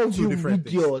 two different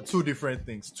idiot. Two different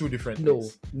things.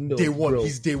 No, day one, bro.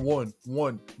 he's day one.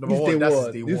 Number He's one, that's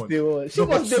one. day This one. day one. She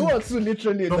Number was day two. one too,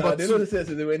 literally. Number They two. know the sense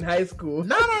they were in high school.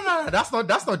 No, that's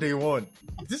not day one.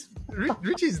 This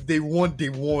Richie is day one.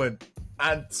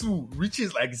 And two, Richie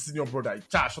is like a senior brother.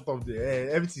 Shut up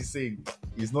there. Everything he's saying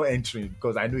is not entering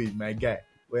because I know he's my guy.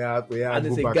 And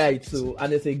it's a guy too.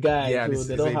 Yeah, so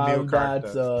they don't have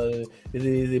that. It's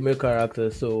a male character,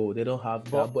 so they don't have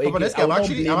that. But again,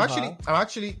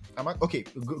 okay.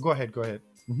 Go ahead.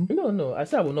 Mm-hmm. No. I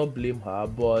said I will not blame her,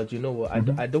 but you know what?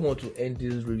 I don't want to end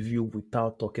this review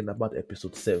without talking about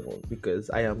episode 7 because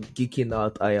I am geeking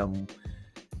out. I am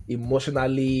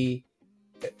emotionally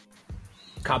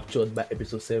captured by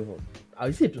episode 7. I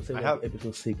see episode 7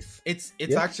 episode 6. It's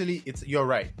actually you're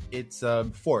right. It's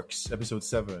Forks episode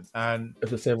 7 and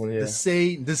episode 7. Yeah.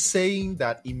 The saying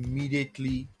that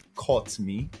immediately caught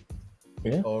me,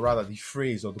 or rather the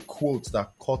phrase or the quote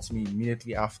that caught me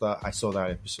immediately after I saw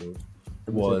that episode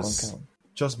was,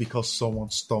 "Just because someone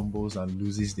stumbles and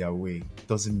loses their way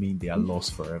doesn't mean they are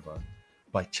lost forever."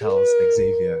 By Charles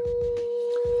Xavier.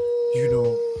 You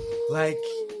know, like,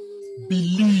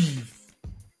 believe.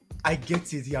 I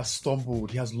get it, he has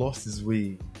stumbled, he has lost his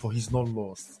way, but he's not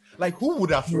lost. Like, who would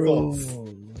have thought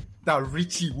that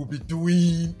Richie would be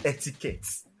doing etiquette?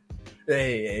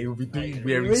 He would be doing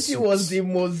wearing Richie suits. was the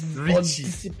most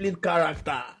undisciplined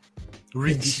character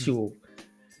in the show.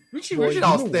 Richie was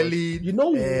telling... You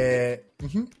know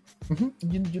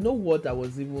what I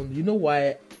was even... You know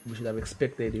why we should have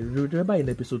expected it? You remember in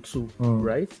episode 2,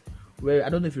 right? Where, I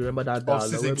don't know if you remember that.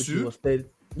 Season 2?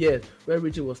 Yes, where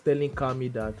Richie was telling Kami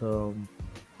that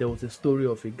there was a story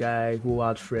of a guy who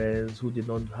had friends who did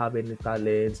not have any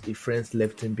talent. The friends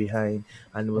left him behind,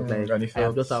 and he was like,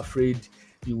 "I'm just afraid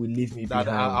you will leave me behind."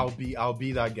 I'll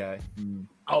be that guy.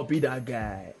 I'll be that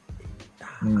guy.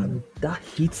 And that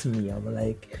hits me. I'm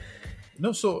like,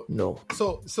 no. So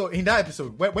in that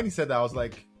episode, when he said that, I was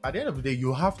like, at the end of the day,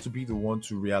 you have to be the one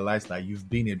to realize that you've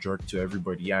been a jerk to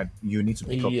everybody, and you need to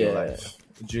pick up your life.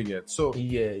 Do you get? So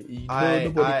nobody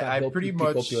can help pretty you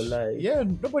much pick up your life. Yeah,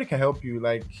 nobody can help you.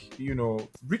 Like, you know,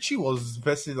 Richie was the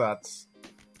person that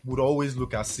would always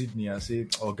look at Sydney and say,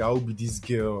 "Oh, God, who be this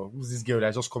girl? Who's this girl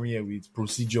that's just coming here with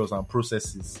procedures and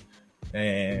processes?"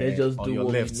 They just do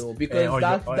what left. we know because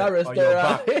that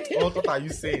restaurant. What are you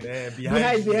saying?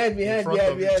 Behind.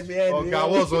 Oh,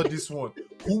 God, what's all this one?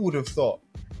 Who would have thought?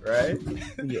 Right?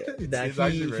 Yeah,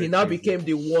 that he now became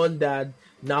the one that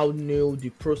now knew the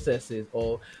processes,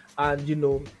 and you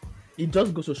know, it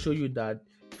just goes to show you that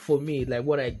for me, like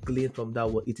what I gleaned from that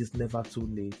was, it is never too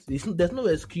late. There's no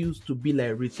excuse to be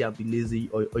like Richie and be lazy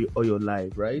or your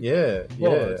life, right? Yeah,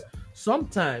 but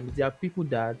sometimes there are people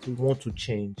that want to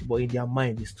change, but in their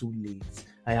mind it's too late.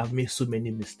 I have made so many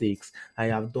mistakes.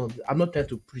 I'm not trying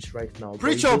to preach right now.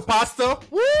 Preach on, pastor.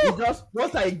 It's just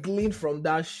what I gleaned from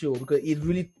that show, because it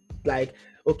really, like,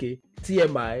 okay,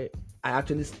 TMI, I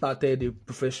actually started a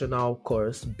professional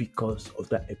course because of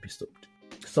that episode.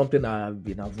 Something I have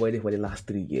been avoiding for the last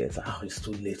 3 years. It's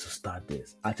too late to start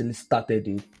this. I actually started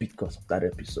it because of that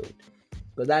episode.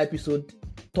 Because that episode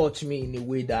touched me in a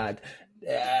way that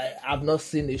I've not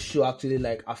seen a show actually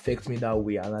like affect me that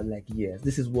way. And I'm like, yes,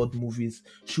 this is what movies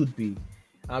should be.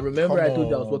 I remember I told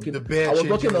you I was working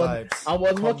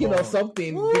on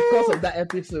something because of that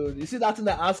episode. You see that thing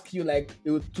I asked you like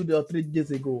 2 or 3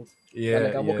 days ago? Yeah,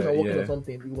 like I'm working on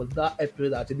something. It was that episode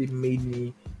that actually made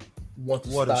me want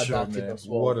to start that thing as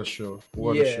well. What a show!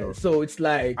 What a show! So it's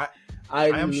like I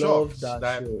am love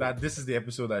that this is the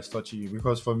episode that's touching you,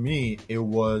 because for me it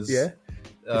was the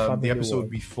episode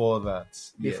before that.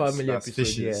 The family episode.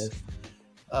 Fishes.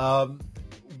 Yes.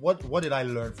 What did I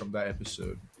learn from that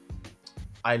episode?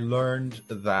 I learned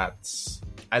that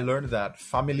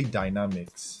family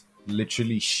dynamics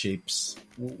literally shapes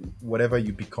whatever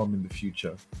you become in the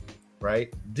future,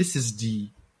 right? This is the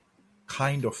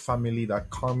kind of family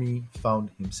that Kami found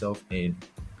himself in.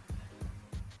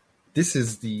 This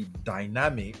is the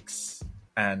dynamics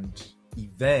and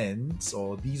events,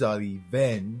 or these are the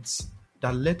events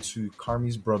that led to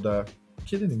Kami's brother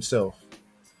killing himself.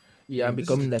 Yeah, and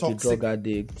becoming like a drug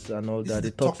addict and all that.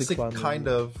 The toxic family. Kind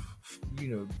of,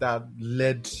 that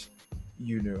led,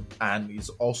 and is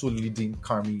also leading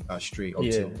Kami astray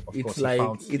until, of course,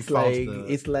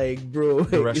 it's like,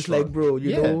 bro,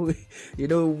 you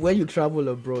know, when you travel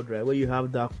abroad, right, when you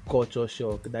have that culture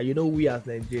shock, that, we as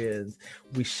Nigerians,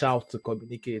 we shout to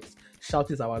communicate.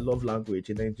 Shout is our love language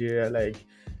in Nigeria. Like,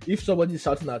 if somebody is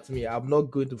shouting at me, I'm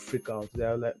not going to freak out.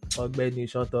 They're like, "Oh, Benny,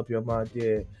 shut up your mouth."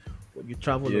 Yeah. you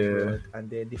travel abroad, and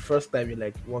then the first time you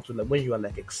like want to, like, when you are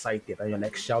like excited and you're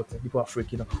like shouting, people are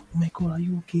freaking out. Oh my god, are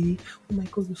you okay? Oh my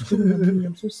god, you're screaming at me.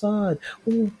 I'm so sad.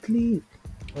 Oh please.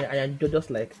 And you're just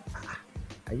like,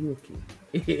 are you okay?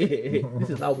 This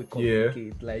is how we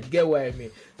communicate. Like, get what I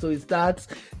mean? So it's that,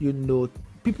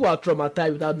 people are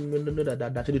traumatized without knowing that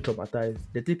they're actually traumatized.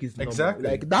 They think it's normal. Exactly.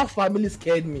 Like, that family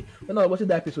scared me. When I was watching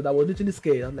that episode, I was literally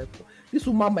scared. I'm like, this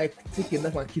woman might take a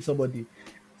knife and kill somebody.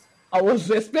 I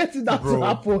was expecting that to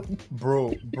happen.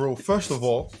 Bro, first of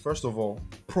all,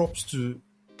 props to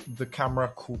the camera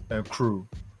crew.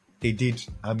 They did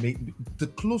the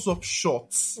close-up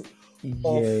shots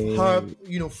of her,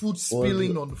 food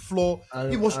spilling on the floor.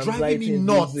 It was driving me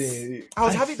nuts. I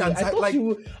was having anxiety.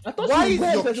 Why is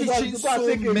your kitchen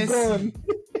so messy?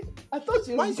 I thought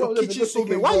why is your kitchen so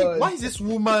messy? Why is this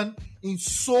woman in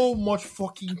so much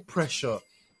fucking pressure?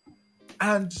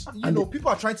 And people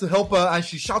are trying to help her, and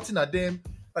she's shouting at them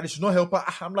that they should not help her.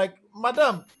 I'm like,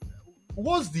 madam,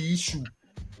 what's the issue?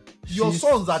 Your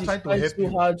sons are trying to help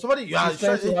you. Somebody, she's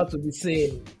trying so hard to be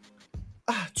seen.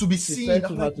 To be seen.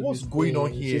 I'm like, what's going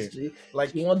on here?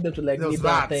 Like, you want them to like need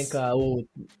that thanker.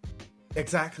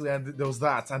 Exactly, and there was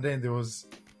that, and then there was,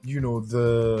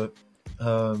 the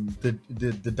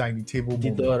dining table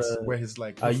moment where he's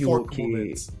like, are you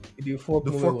okay? The fork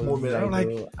moment. I'm like,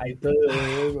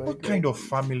 what kind of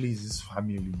family is this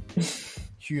family?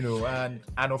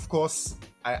 And of course,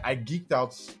 I geeked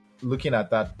out looking at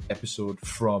that episode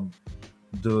from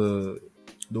the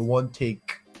one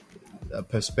take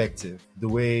perspective, the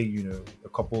way a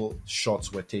couple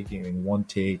shots were taken in one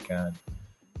take, and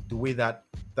the way that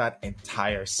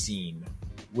entire scene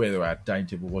where they were at dining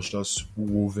table was just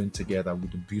woven together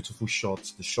with the beautiful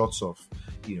shots, the shots of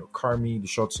Carmi, the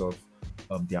shots of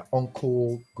their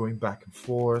uncle going back and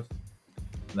forth.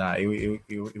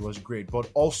 It was great. But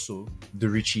also the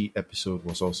Richie episode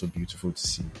was also beautiful to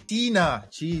see. Tina,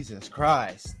 Jesus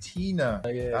Christ, Tina.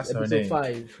 That's her name.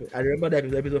 5. I remember that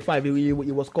episode 5. It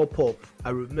was called Pop.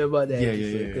 I remember that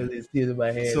episode because it's still in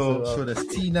my head. So there's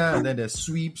Tina, and then there's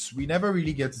Sweeps. We never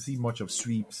really get to see much of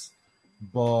Sweeps,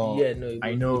 but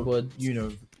I know. But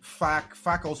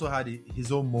Fak also had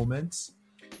his own moments.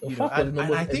 And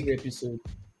I think every episode.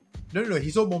 No,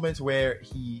 his own moments where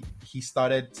he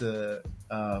started to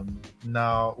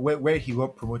now where he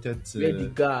got promoted to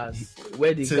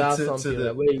where he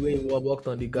worked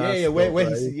on the gas.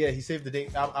 He saved the day.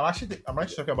 I'm actually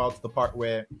talking about the part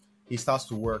where he starts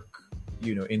to work,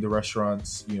 in the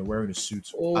restaurants, wearing a suit.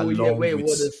 Wore the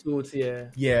suit,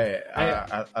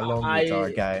 along with our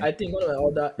guy. I think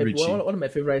one of my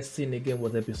favorite scene again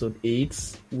was episode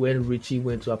 8 when Richie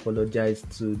went to apologize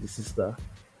to the sister.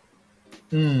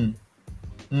 Where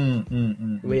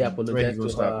he apologized to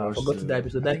her. I forgot the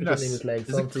episode. That episode name is like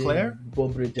something. Claire?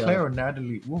 Bridger. Claire or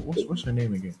Natalie? What's her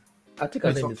name again? I think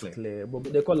her name is Claire, but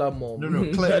they call her mom.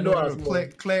 Claire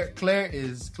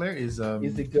is is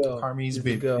the girl. Carmi's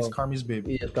babe. It's Carmi's babe.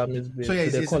 Yeah, Carmi's babe. So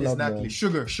it's Natalie.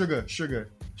 Sugar. Sugar,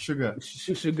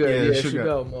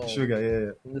 mom.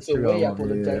 Sugar. So when he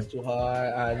apologized to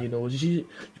her, and you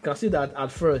can see that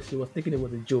at first she was thinking it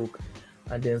was a joke,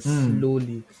 and then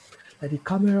slowly. Like the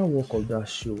camera work of that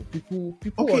show, people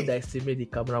underestimate the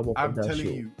camera work of that show. I'm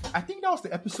telling you, I think that was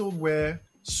the episode where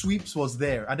Sweeps was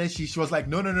there, and then she was like,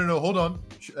 no, hold on.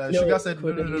 Sugar said,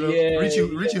 no.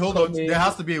 Richie, hold on. There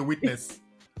has to be a witness.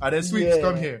 And then Sweeps,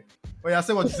 come here. Oh yeah,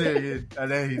 say what you say again.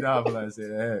 And then he now said,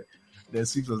 hey. Then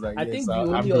Sweeps was like, I think the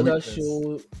only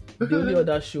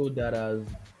other show that has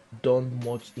done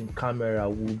much in camera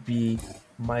would be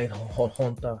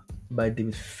Mindhunter by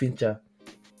David Fincher.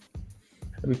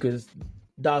 Because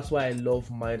that's why I love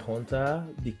Mindhunter,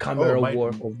 the camera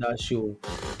work of that show,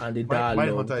 and the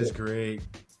dialogue. Mindhunter is great,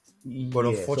 but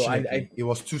unfortunately, it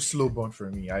was too slow burn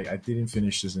for me. I didn't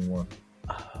finish season 1.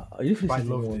 You finished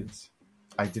season 1?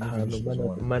 I didn't finish season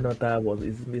 1.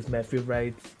 Mindhunter is my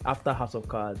favorite after House of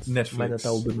Cards. Netflix.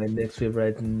 Mindhunter will be my next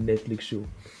favorite Netflix show.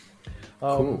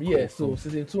 So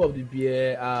season 2 of the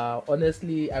beer.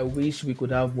 Honestly, I wish we could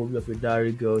have movie of a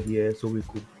diary girl here so we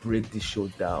could break this show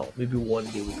down. Maybe one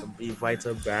day we can invite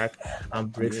her back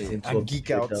and break season 2 and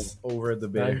geek out over the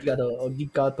beer. Geek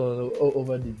out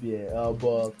over the beer.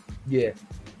 But yeah,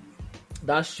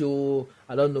 that show,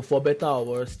 I don't know, for better or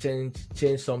worse, change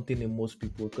something in most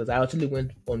people. Because I actually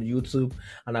went on YouTube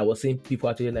and I was seeing people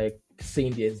actually like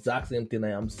saying the exact same thing I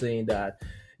am saying, that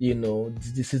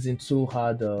this season 2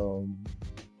 had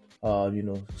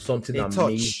something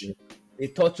amazing. A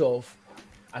touch of,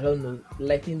 I don't know,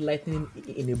 lightning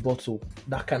in a bottle,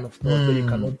 that kind of stuff. So you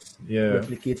cannot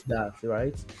replicate that,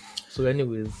 right? So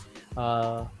anyways,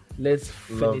 let's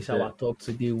finish our talk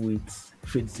today with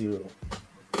Fate Zero.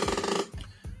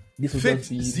 This will Fate just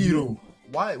be Zero. me.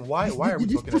 Why are we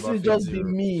talking about will Fate just Zero?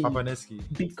 be me. Papanesky.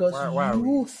 Because why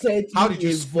you sent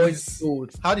me a voice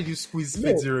note. How did you squeeze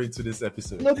Fate Zero into this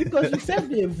episode? No, because you sent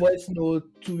me a voice note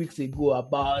 2 weeks ago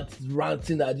about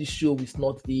ranting that this show is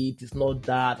not it, it's not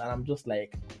that, and I'm just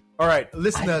like, all right,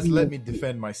 listeners, let me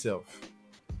defend myself.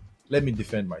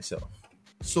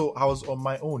 So I was on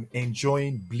my own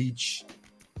enjoying Bleach,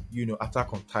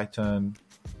 Attack on Titan,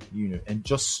 and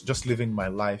just living my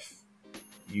life,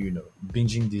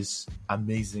 binging this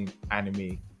amazing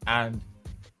anime. And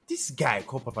this guy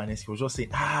called Papanesky was just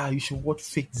saying, you should watch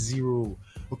Fate Zero.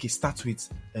 Okay, start with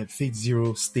Fate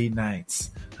Zero Stay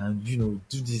Nights and, do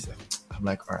this. I'm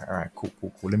like, all right, cool.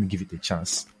 Let me give it a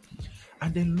chance.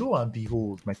 And then lo and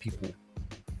behold, my people,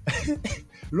 I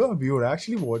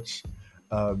actually watched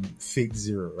Fate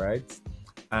Zero, right?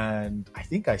 And I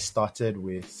think I started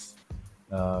with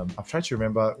I'm trying to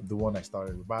remember the one I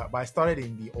started with, but I started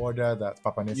in the order that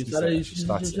Papanesky said I should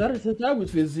start. You started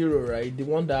with Fate Zero, right? The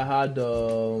one that had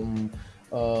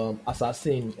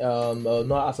Assassin,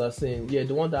 not Assassin, yeah,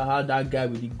 the one that had that guy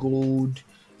with the gold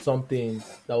something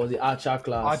that was the Archer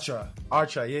class.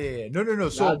 Archer, yeah. No.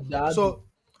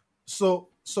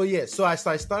 So I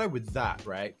started with that,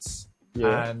 right?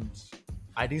 Yeah. And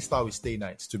I didn't start with Stay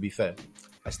Nights, to be fair.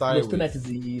 I started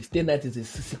Stay Night is a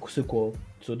sequel,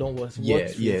 so don't watch Fate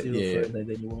Zero first, and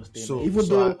then you watch Stay Night. Even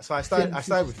though I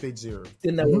started with Fate Zero.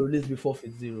 Stay Night was released before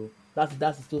Fate Zero.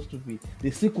 That's so stupid.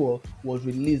 The sequel was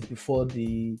released before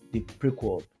the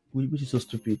prequel, which is so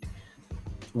stupid.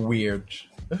 Weird.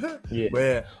 Yeah.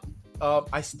 Where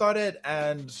I started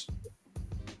and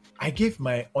I gave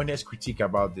my honest critique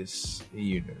about this,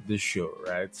 this show,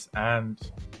 right? And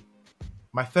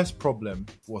my first problem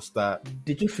was that...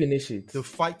 Did you finish it? The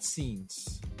fight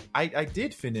scenes. I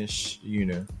did finish,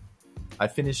 I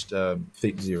finished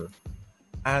Fate Zero.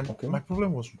 And my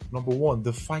problem was, number one,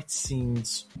 the fight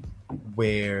scenes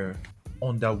were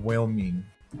underwhelming,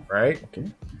 right? Okay.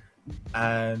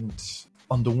 And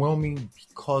underwhelming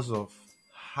because of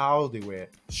how they were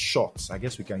shot. I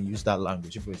guess we can use that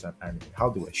language if it's an anime. How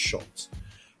they were shot.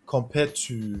 Compared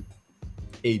to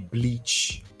a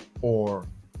Bleach or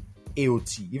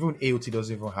AOT. Even AOT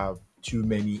doesn't even have too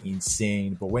many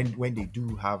insane, but when they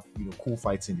do have cool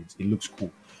fights in it looks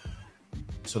cool.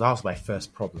 So that was my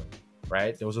first problem,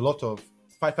 right? There was a lot of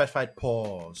fight,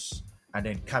 pause, and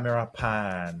then camera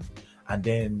pan, and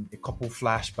then a couple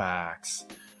flashbacks.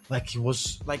 Like it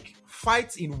was like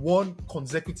fights in one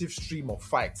consecutive stream of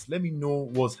fights. Let me know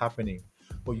what's happening.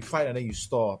 But you fight and then you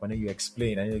stop and then you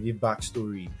explain and then you give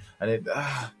backstory and then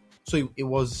so it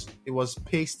was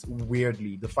paced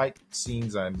weirdly. The fight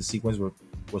scenes and the sequence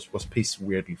was paced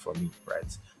weirdly for me,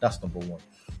 right? That's number one.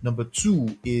 Number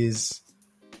two is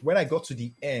when I got to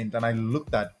the end and I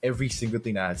looked at every single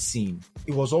thing I had seen,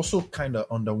 it was also kind of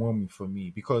underwhelming for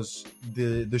me because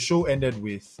the show ended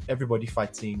with everybody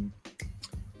fighting.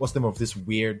 What's the name of this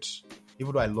weird?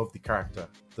 Even though I love the character,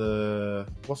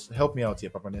 help me out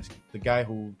here, Papanesky. The guy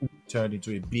who turned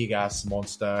into a big ass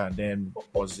monster and then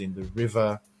was in the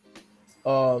river.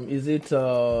 Is it?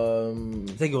 I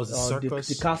think it was a circus.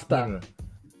 The caster. No.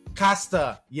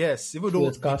 Caster, yes. Even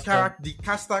though the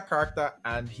caster character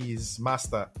and his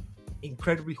master,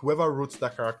 incredibly, whoever wrote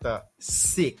that character,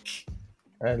 sick.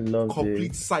 I love it.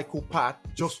 Complete psychopath,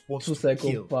 just wants to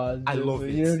kill. I love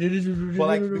it. But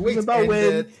like the way it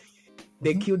ended,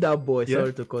 they killed that boy. Yeah.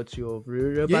 Sorry to cut you off.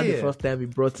 Remember the first time we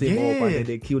brought him up and then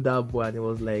they killed that boy and it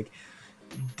was like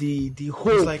the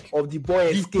hope of the boy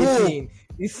escaping.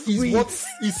 He's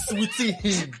sweeting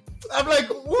him. I'm like,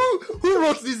 who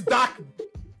wrote this dark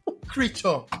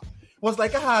creature? Was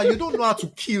like, you don't know how to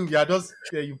kill.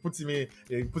 You put him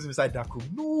inside that room.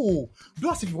 No, do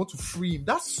as if you want to free him.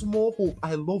 That small hope.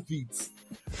 I love it.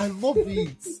 I'm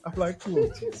like,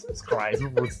 oh Jesus Christ, who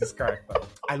wrote this character?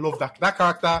 I love that. That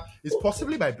character is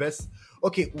possibly my best.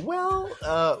 Okay, well,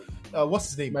 what's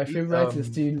his name? My favorite is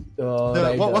still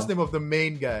what's the name of the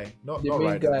main guy? Not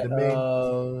Ryder. The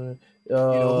main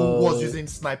who was using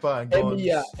sniper and guns.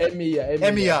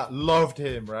 Emiya loved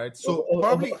him, right? So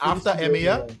probably after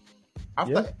Emiya.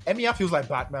 Emiya feels like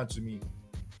Batman to me.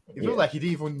 It feels like he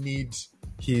didn't even need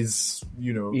his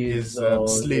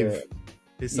slave,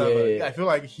 his servant. I feel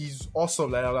like he's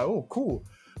awesome. Like I'm like, oh, cool.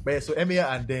 But yeah, so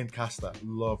Emiya and then Caster,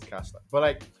 love Caster. But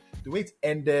like the way it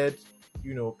ended,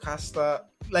 Caster.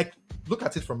 Like look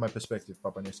at it from my perspective,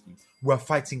 Papanesky. We're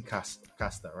fighting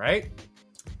Caster, right?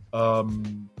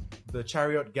 The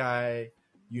chariot guy,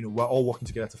 we're all working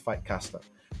together to fight Caster.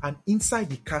 And inside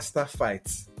the Caster fight,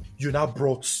 you now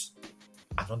brought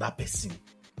another person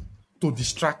to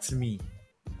distract me.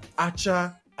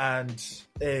 Archer and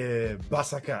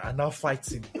Basaka are now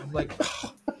fighting. I'm like,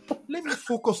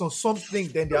 focus on something,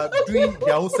 then they are doing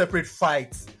their own separate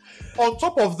fights. On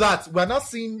top of that, we're not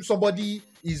seeing somebody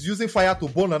is using fire to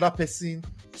burn another person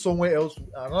somewhere else.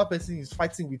 Another person is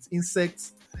fighting with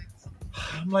insects.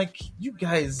 I'm like, you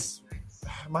guys,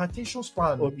 my attention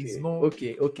span is not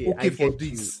okay for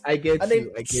this. I get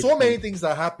you. So many things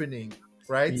are happening,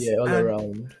 right? Yeah, all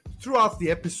around. Throughout the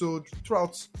episode,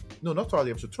 throughout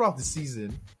the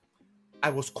season, I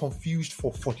was confused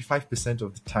for 45%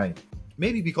 of the time.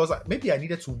 Maybe because I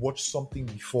needed to watch something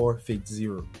before Fate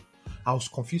Zero. I was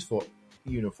confused for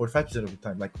 45% of the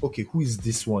time. Like, okay, who is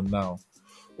this one now?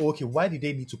 Okay, why did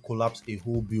they need to collapse a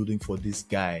whole building for this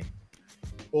guy?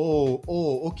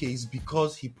 Okay, it's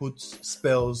because he puts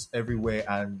spells everywhere,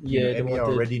 and Emi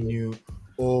already knew.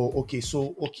 Who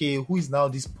is now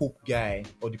this Pope guy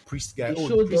or the priest guy?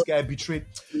 The priest guy betrayed.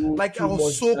 Like, I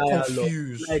was so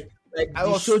confused. I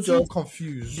was so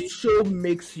confused. The show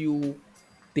makes you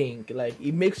think, like,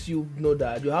 it makes you know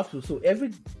that you have to. So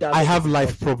I have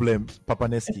life problems,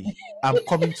 Papanesky. I'm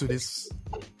coming to this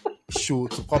show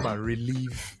to come and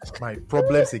relieve my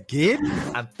problems again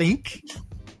and think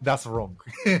that's wrong.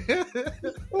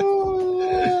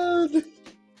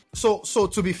 So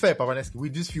to be fair, Papanesky,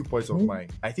 with these few points of mine,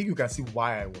 I think you can see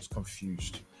why I was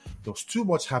confused. There was too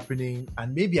much happening,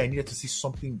 and maybe I needed to see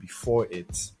something before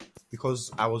it,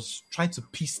 because I was trying to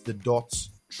piece the dots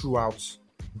throughout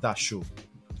that show.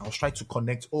 I was trying to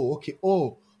connect. That's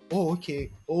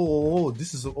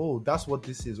what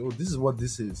this is. This is what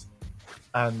this is.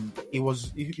 And it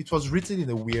was written in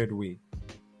a weird way.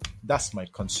 That's my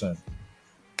concern.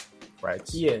 Right?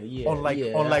 Yeah.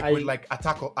 Unlike with like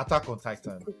Attack on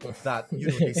Titan, that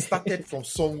they started from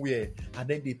somewhere and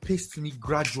then they paced me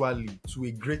gradually to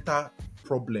a greater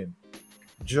problem.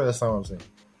 Do you understand what I'm saying?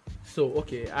 So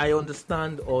okay, I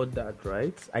understand all that,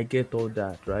 right? I get all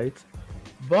that, right?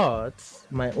 But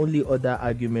my only other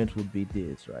argument would be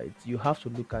this, right? You have to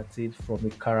look at it from a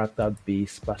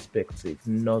character-based perspective,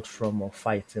 not from a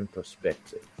fighting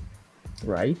perspective.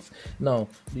 Right? Now,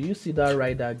 do you see that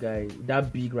rider guy,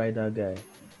 that big rider guy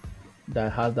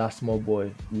that has that small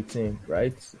boy with him,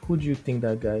 right? Who do you think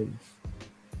that guy is?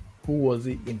 Who was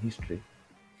it in history?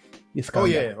 Oh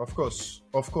yeah, of course,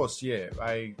 yeah.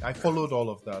 I followed all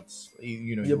of that.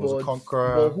 He was a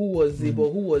conqueror. But who was he? But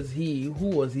who was he? Who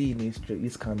was he in history?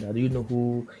 Iskander. Do you know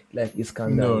who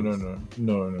Iskander?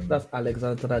 No. That's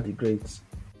Alexander the Great.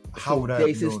 How would I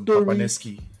have known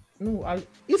Papanesky? No,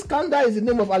 Iskander is the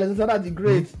name of Alexander the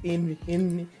Great in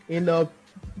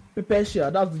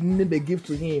Persia. That's the name they give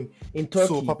to him in Turkey.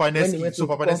 So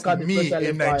Papanesky, me,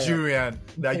 a Nigerian,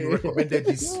 that you recommended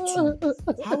this to.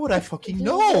 How would I fucking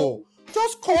know?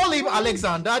 Just call him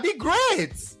Alexander the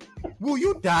Great. Will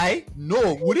you die?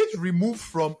 No. Would it remove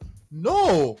from?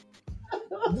 No.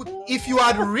 If you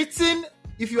had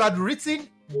written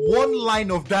one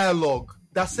line of dialogue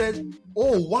that said,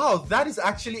 "Oh wow, that is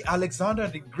actually Alexander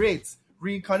the Great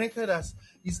reincarnated as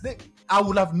his name," I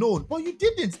would have known. But you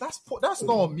didn't. That's not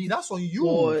on me. That's on you.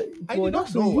 I did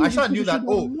not know. I should have knew that. I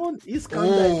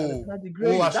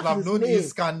should have known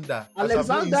Iskander.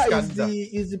 Alexander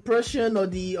is the Persian or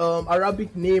the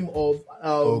Arabic name of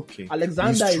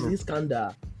Alexander is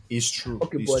Iskander. It's true.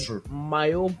 Okay, it's true.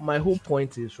 My whole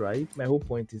point is, right? My whole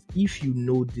point is, if you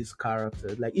know this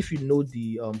character, like if you know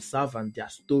the servant, their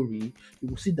story, you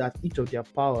will see that each of their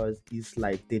powers is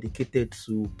like dedicated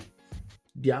to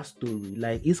their story.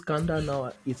 Like Iskander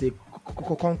now is a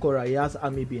conqueror. He has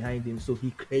army behind him, so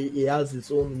he has his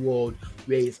own world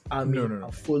where his army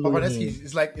are following him.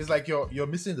 It's like you're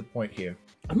missing the point here.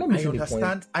 I'm not missing the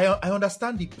point. I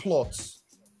understand the plots.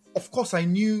 Of course, I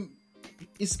knew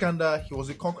Iskander, he was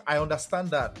a conqueror. I understand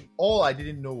that. All I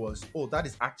didn't know was, that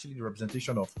is actually the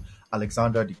representation of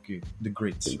Alexander the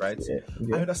Great, right?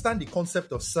 Yeah. I understand the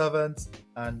concept of servants,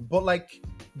 but like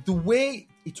the way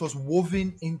it was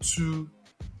woven into,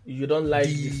 you don't like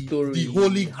the story, the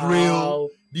Holy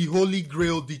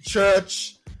Grail, the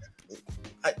church.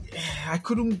 I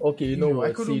couldn't. Okay, you know what?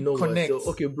 I couldn't connect. So,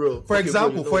 okay, bro. For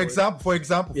example,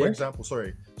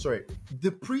 sorry.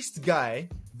 The priest guy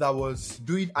that was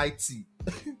doing IT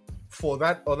for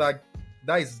that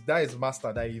is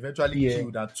master that he eventually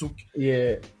killed and took.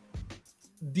 Yeah.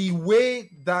 The way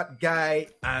that guy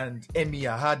and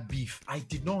Emiya had beef, I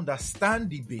did not understand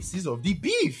the basis of the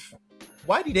beef.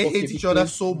 Why did they hate each other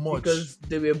so much? Because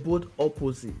they were both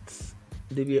opposites.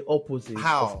 How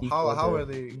are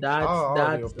they?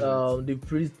 The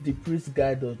priest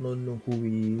guy does not know who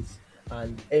he is,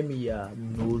 and Emiya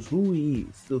knows who he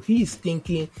is. So he is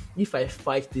thinking, if I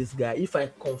fight this guy, if I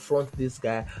confront this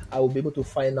guy, I will be able to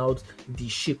find out the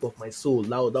shape of my soul.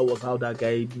 Now that was how that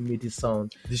guy made it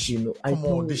sound. The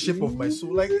shape of my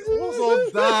soul. Like, what's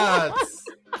all that?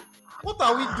 What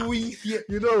are we doing here?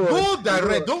 You know what? Go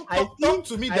direct. Don't talk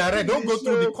to me direct. Don't go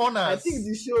through the corners. I think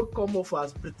the show come off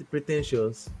as pretty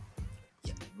pretentious.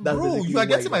 Bro, you are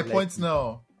getting my point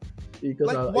now.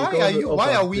 Like,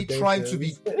 why are we trying to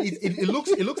be? It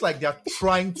looks like they are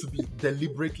trying to be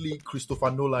deliberately Christopher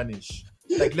Nolan-ish.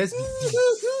 Like, let's be deep.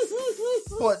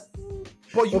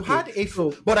 But you had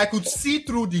but I could see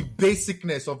through the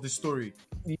basicness of the story.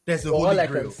 There's a holy all I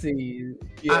grail. can say is,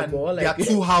 And there are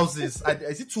 2 houses.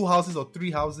 Is it 2 houses or 3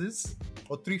 houses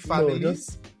or 3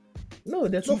 families? No,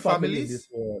 there's 2 families. This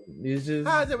one. It's just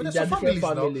there's 2 families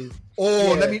now.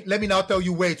 Oh, let me now tell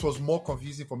you where it was more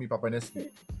confusing for me, Papanesky.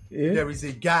 Yeah. There is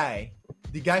a guy,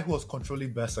 the guy who was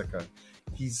controlling Berserker.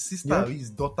 His sister, his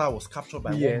daughter was captured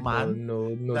by one man.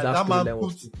 No, that man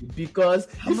was because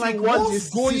I'm like, what's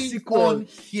going on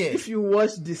here? If you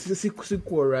watch the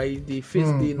sequel, right, the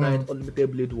First Day Night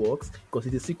Unlimited Blade Works,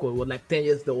 because the sequel was like 10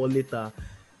 years or later,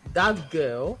 that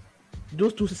girl,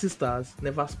 those 2 sisters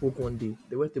never spoke one day.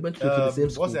 They went to the same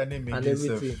school. What's their name? And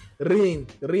everything. Rin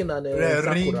and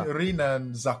Sakura. Rin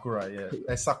and Sakura,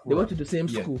 yeah. Sakura. They went to the same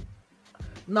school.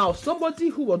 Now, somebody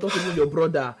who was not even your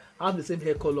brother have the same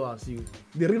hair color as you.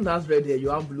 The Rin has red hair, you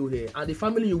have blue hair. And the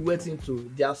family you went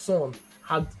into, their son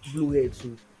had blue hair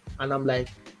too. And I'm like,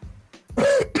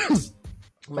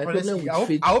 my problem I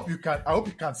hope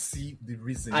you can see the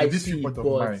reason. I see,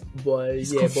 but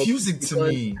it's confusing to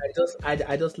me.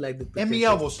 I just like the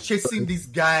Emiya was chasing this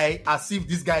guy as if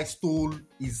this guy stole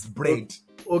his bread.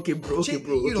 Okay, bro.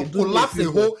 Collapse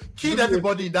the whole, killed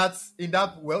everybody in that.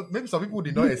 Well, maybe some people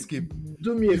did not escape.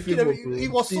 Do me a favor, bro. He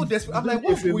was so desperate. I'm like,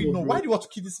 what's going on? Why do you want to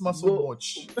kill this man so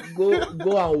much? Go and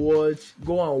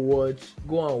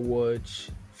watch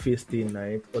First Day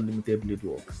Night Unlimited Blade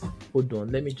Works. Hold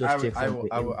on, let me just check something.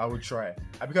 I will try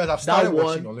because I've started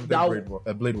watching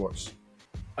Unlimited Blade Works.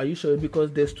 Are you sure?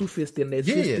 Because there's 2 First Day Night.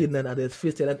 There's First Day Night and there's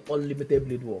First Day Night Unlimited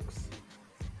Blade Works.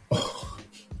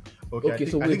 Okay, I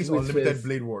think it's Unlimited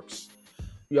Blade Works.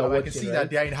 I can see that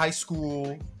they are in high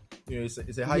school. You know,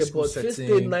 it's a high school setting. First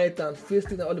Day Night and First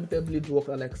Day Night Unlimited Blade Works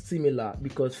are like similar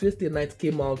because First Day Night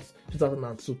came out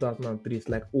 2002, 2003. It's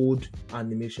like old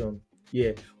animation.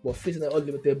 Yeah, but First Day Night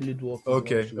Unlimited Blade Works.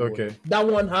 Okay. That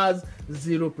one has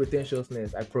zero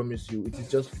pretentiousness. I promise you. It is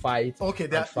just fight. Okay,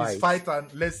 that is fight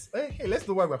and let's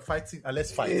know why we're fighting and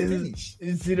let's fight.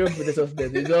 It's zero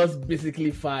pretentiousness. It's just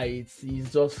basically fights.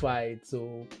 It's just fight.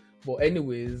 So. But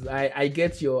anyways, I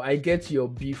get your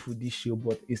beef with this show,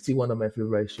 but it's still one of my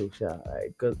favorite shows,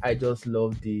 because I just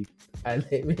love you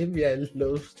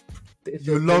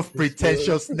love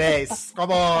pretentiousness.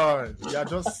 Come on, yeah,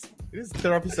 just this is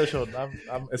therapy session.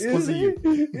 I'm exposing you.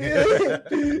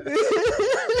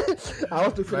 I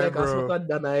want to feel like I'm smarter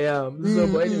than I am. So,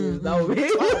 but anyways, that will be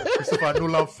Christopher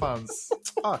Nolan fans.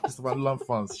 Christopher Nolan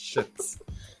fans. Shit.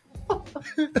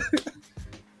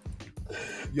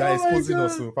 You are exposing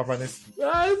us to Papanesky. We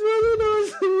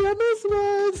are not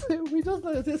smart. We just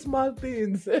like to say smart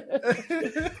things.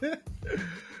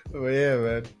 Oh yeah,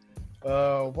 man.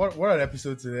 What an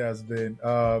episode today has been.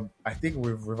 I think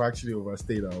we've actually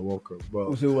overstayed our welcome.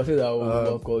 But we overstayed our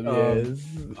welcome. Yes.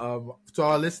 To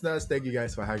our listeners, thank you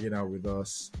guys for hanging out with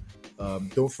us.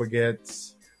 Don't forget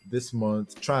this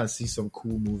month, try and see some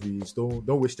cool movies. Don't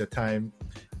waste your time,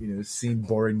 seeing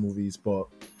boring movies, but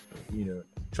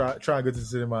try and go to the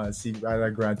cinema and see either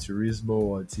Gran Turismo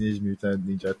or Teenage Mutant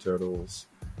Ninja Turtles.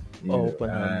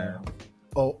 Oppenheimer.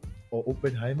 Or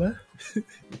Oppenheimer?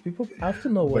 People have to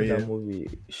know what that movie.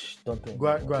 Don't think. Go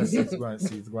and see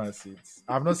it.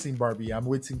 I've not seen Barbie. I'm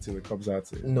waiting till it comes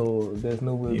out. No, there's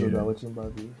no way we're watching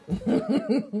Barbie.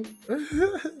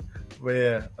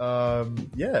 But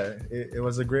it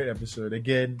was a great episode.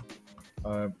 Again,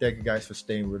 thank you guys for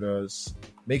staying with us.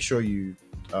 Make sure you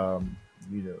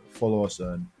follow us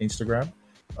on Instagram.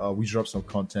 We drop some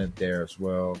content there as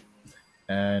well.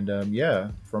 And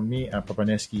from me and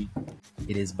Papanesky,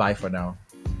 it is bye for now.